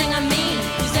everything I mean,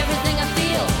 he's everything I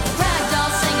feel.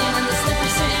 Ragdoll singing in the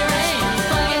slippery city rain.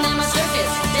 Fucking in my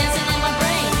circus, dancing in my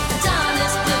brain. A dawn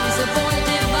is blue, is a boy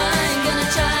divine. Gonna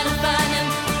try to find him,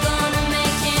 gonna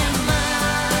make him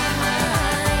mine.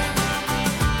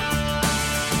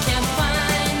 Can't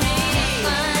find me,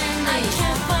 I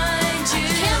can't find you.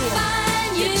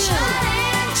 You tried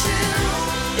and true.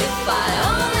 If I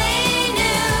only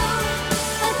knew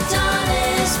the dawn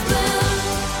is blue.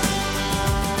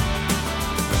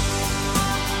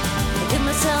 I give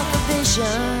myself a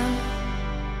vision.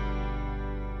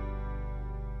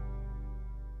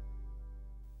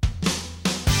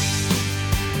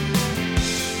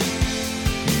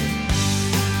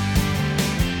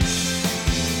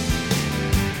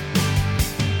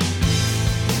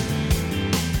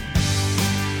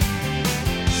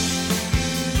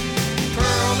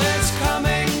 Pearl is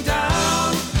coming down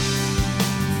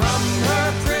from her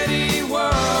pretty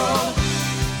world.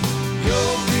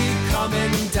 You'll be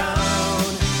coming down,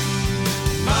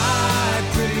 my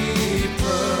pretty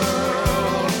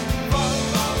pearl.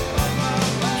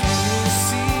 Can you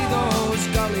see those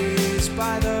gullies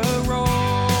by the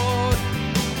road?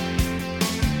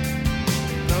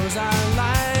 Those are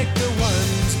like the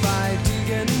ones by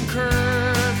Deegan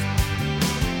Curve.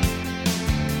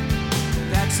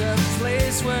 That's a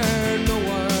place where no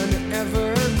one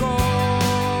ever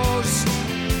goes.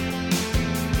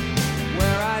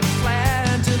 Where I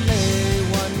plan to lay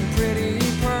one pretty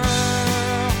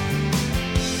pearl.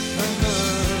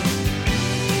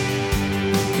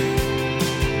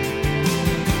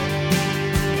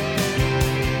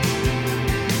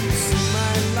 See,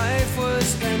 my life was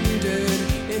ended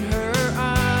in her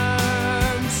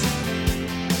arms.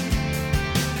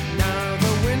 Now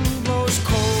the wind blows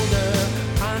colder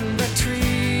on the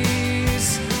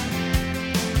trees.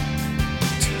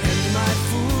 To end my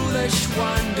foolish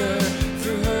wander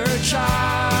through her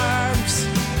charms.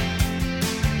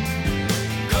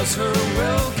 'Cause her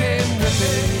will came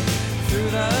ripping through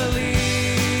the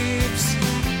leaves.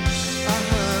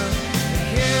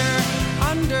 Here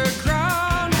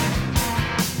underground,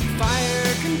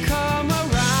 fire can come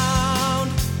around.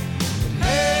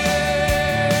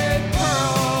 Hey,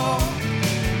 Pearl,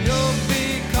 you'll be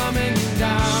coming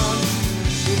down.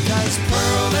 Because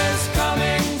Pearl is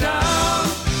coming down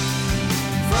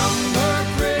from her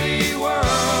pretty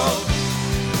world.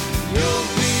 You'll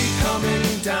be coming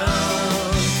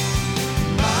down,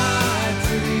 my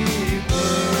pretty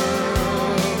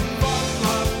pearl.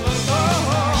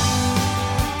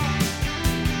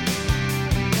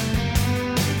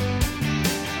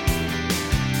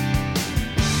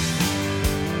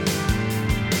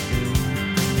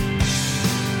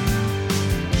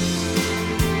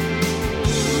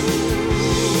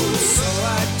 So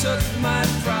I took my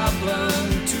problem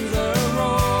to the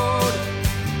road,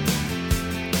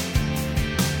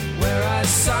 where I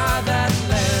saw that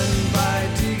land by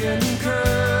Deegan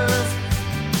Curve.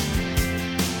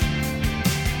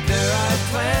 There I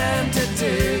planned to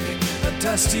dig a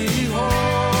dusty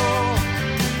hole.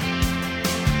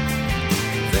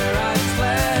 There I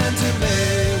planned to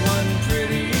lay one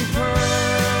pretty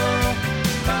pearl.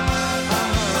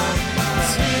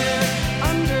 'Cause here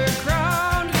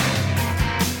underground,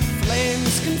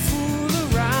 flames can fool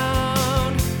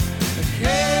around. But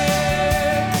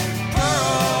hey,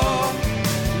 Pearl,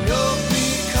 you'll be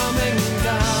coming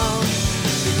down.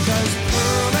 Because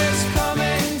Pearl is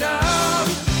coming down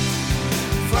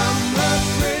from her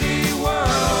pretty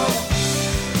world.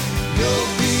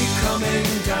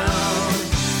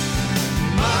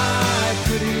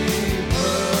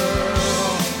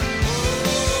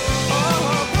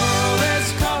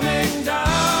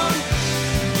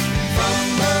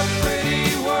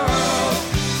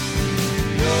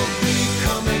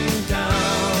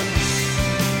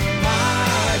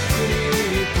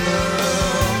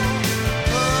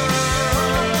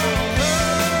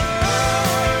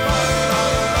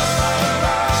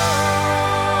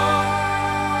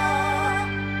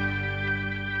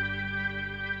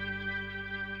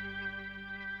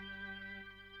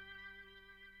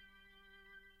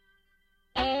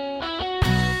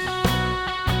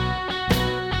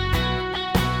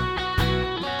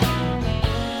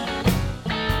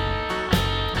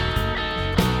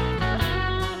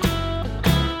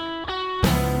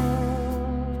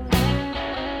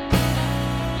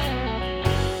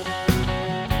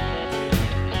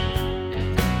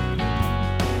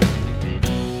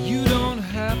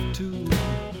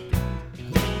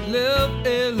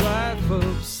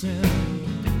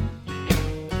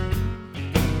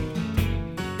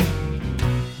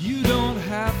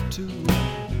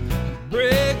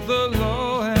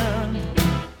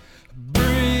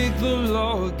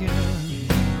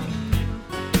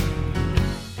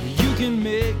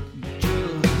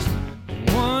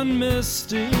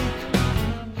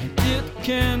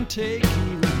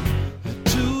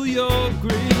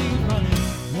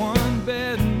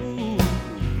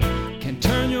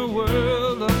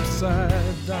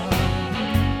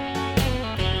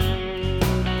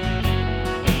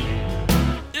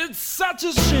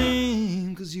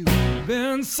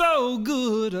 been so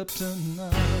good up to now.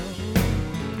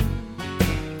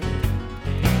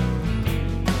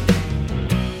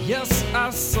 Yes, I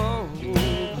saw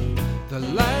the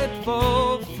light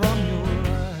fall from your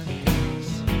eyes.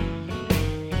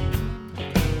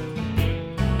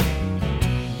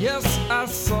 Yes, I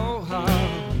saw how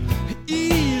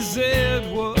easy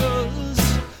it was.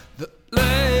 The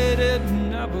lady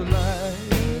never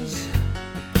lies.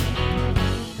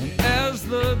 And as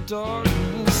the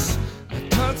darkness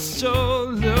touched your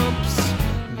lips,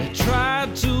 they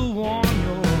tried to warn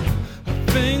your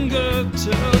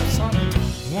fingertips on it.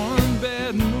 One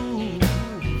bad move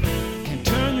can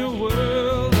turn your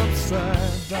world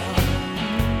upside down.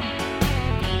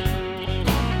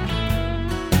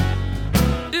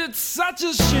 It's such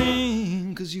a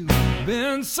shame, 'cause you've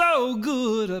been so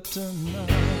good up to now.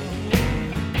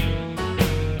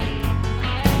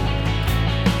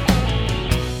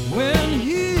 When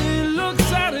he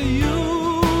looks at you,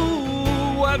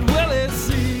 what will he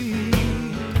see?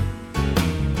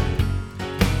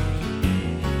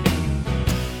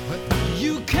 But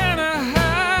you can't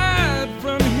hide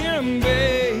from him,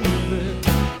 baby,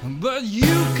 but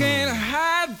you can't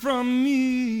hide from me.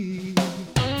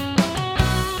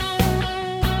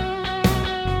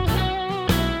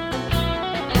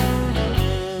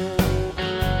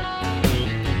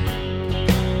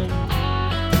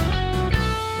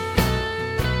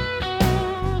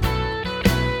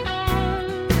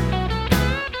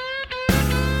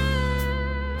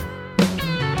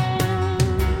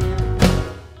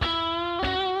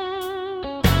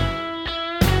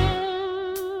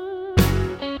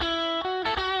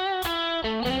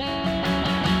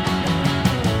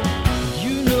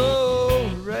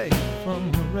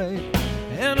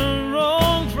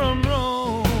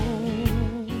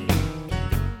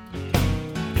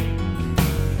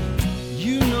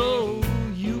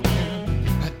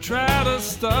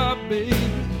 Stop, baby,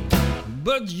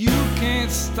 but you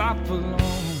can't stop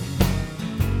alone.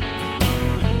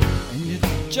 And you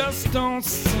just don't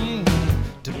seem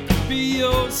to be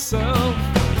yourself,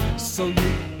 so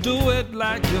you do it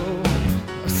like you're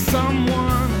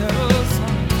someone else.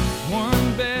 One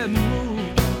bad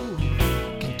move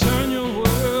can turn your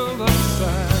world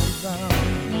upside down.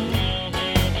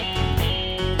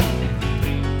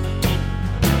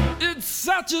 It's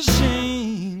such a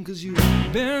shame, 'cause you've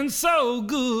been so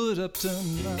good up to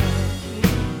now.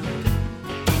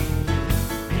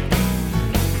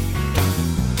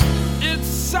 It's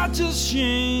such a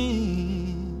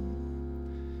shame,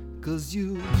 'cause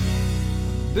you've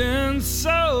been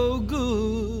so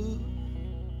good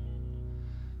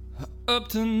up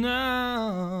to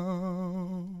now.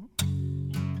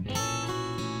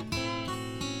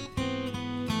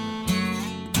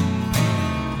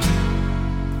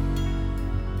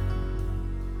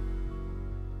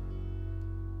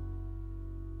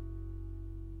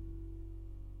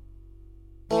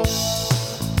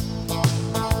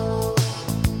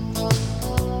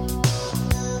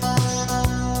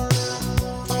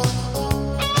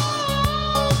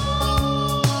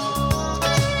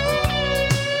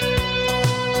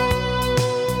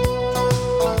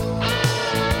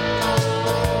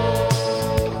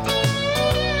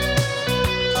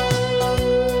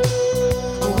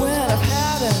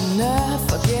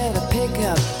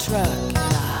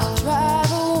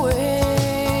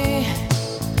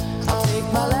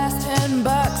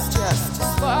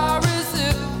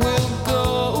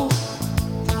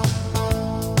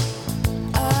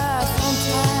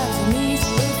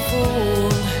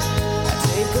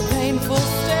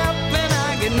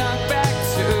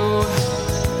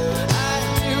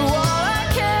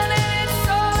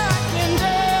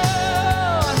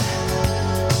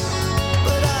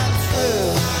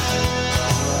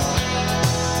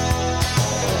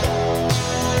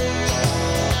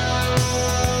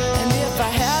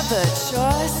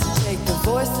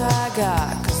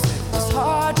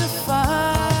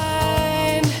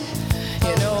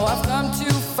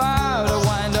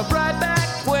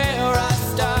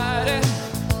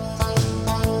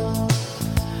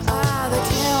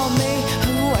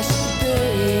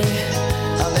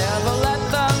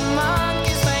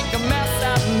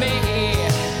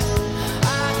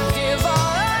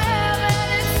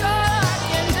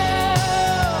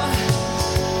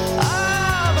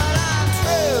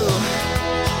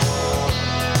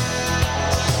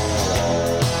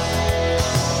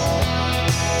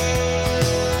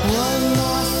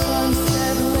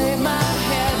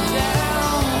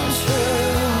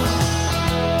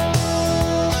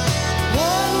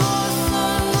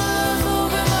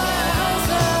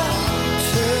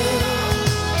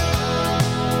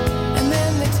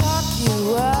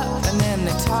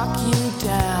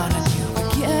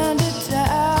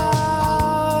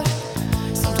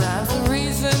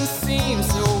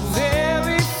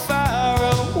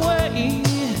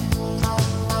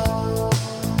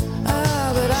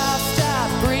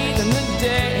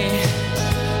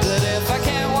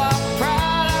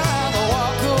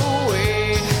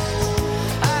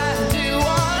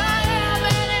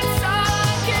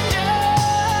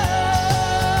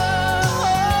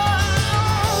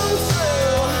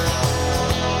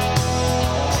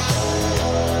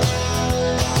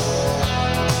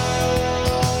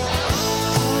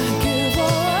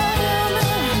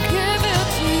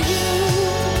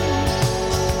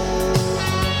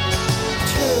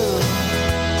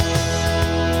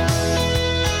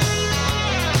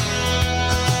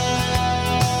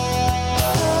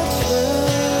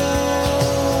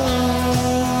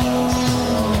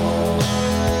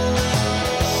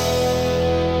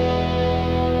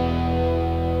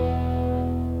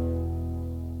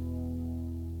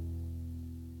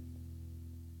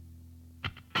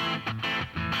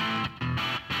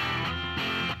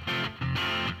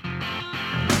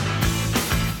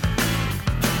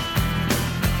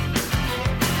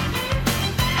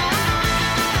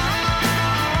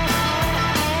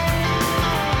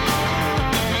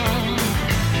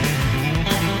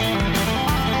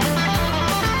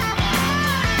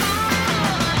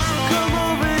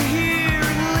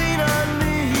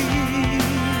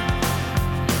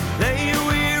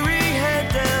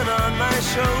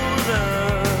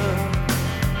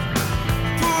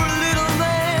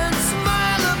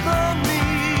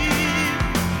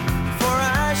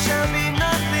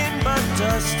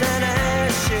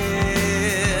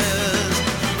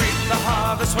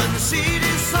 harvest when the seed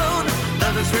is sown.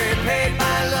 Love is repaid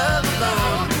by love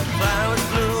alone. Flowers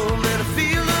bloom in a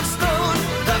field of stone.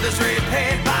 Love is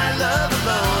repaid by love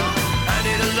alone. I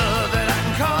need a love that I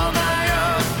can call my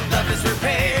own. Love is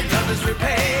repaid, love is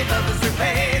repaid, love is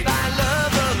repaid by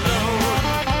love alone.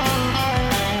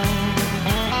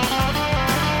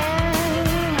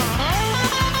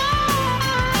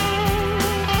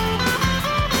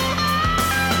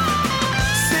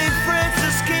 St.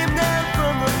 Francis came down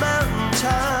from the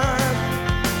mountaintop.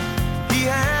 He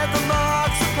had the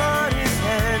marks upon his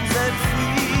hands and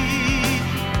feet.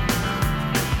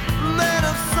 Man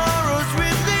of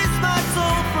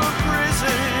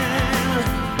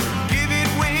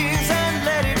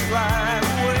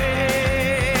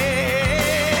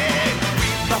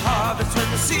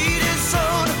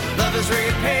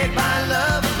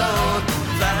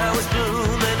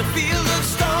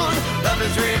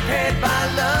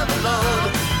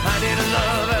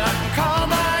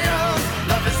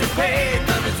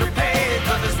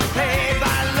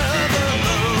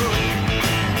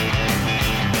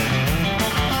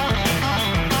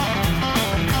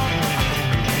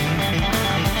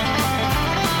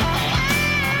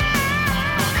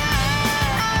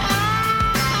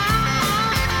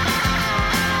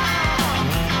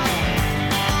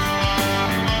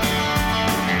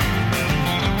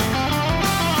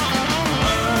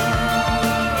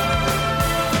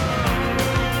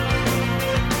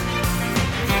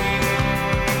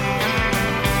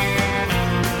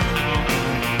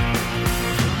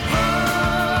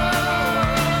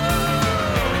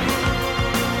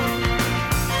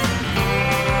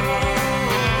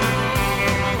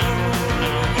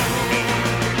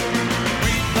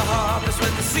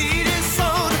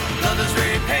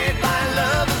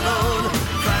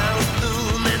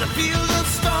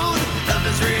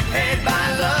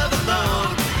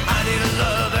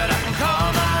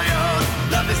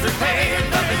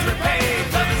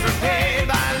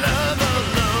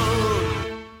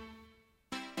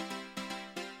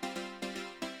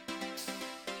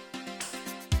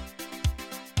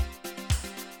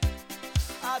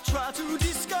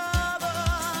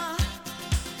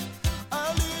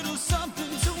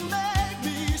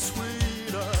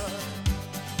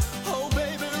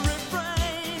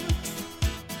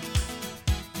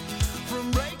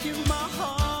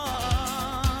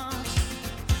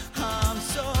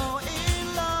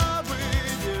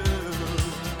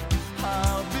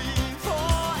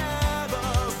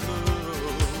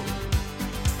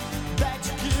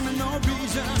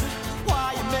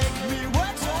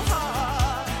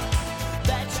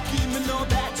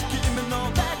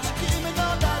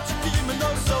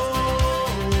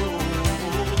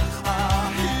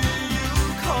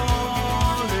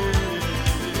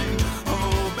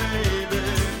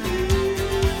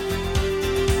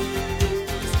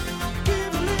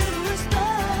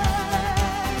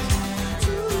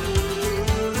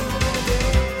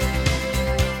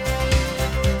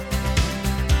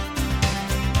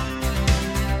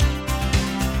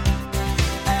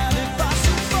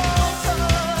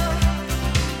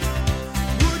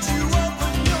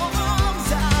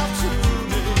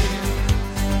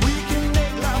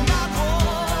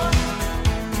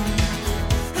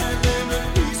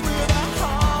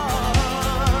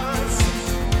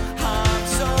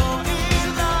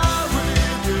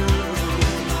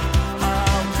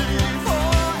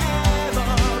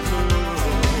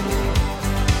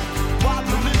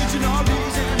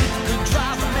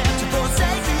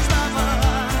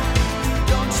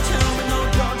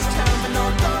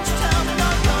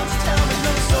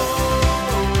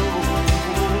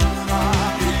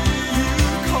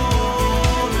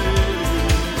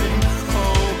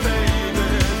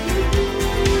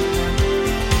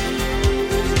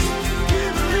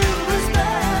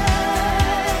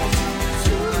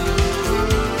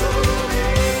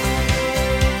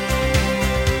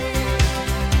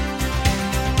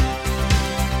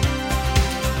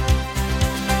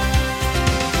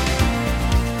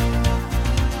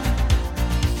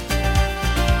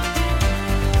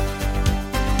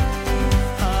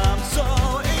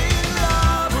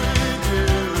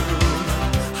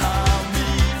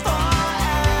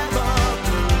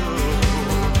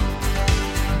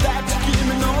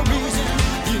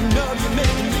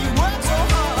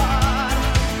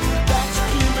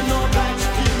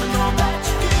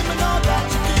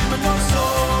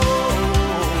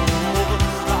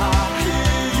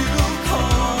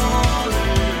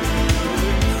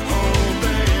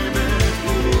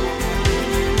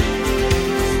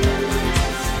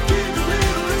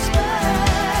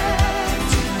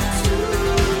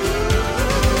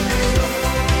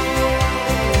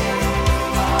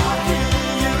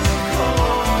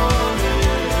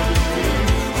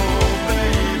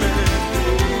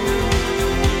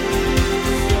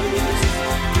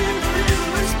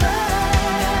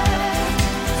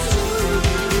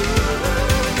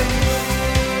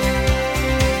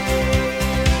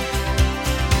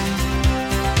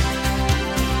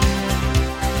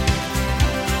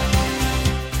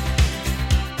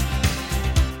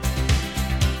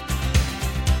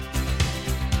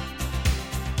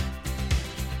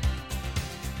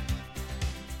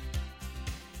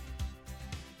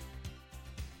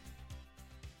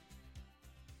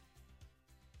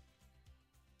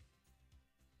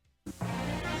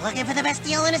Looking for the best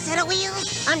deal in a set of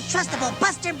wheels? Untrustable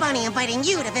Buster Bunny inviting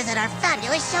you to visit our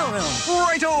fabulous showroom.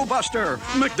 Righto, Buster!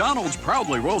 McDonald's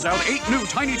proudly rolls out 8 new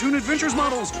Tiny Toon Adventures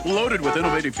models, loaded with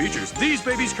innovative features. These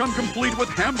babies come complete with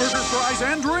hamburger, fries,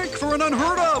 and drink for an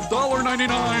unheard of $1.99.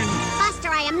 Buster,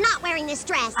 I am not wearing this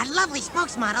dress. Our lovely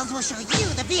spokesmodels will show you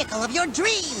the vehicle of your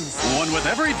dreams. One with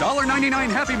every $1.99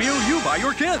 Happy Meal you buy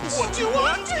your kids. What you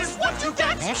want is what you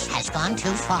get. This has gone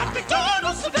too far.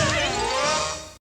 McDonald's today.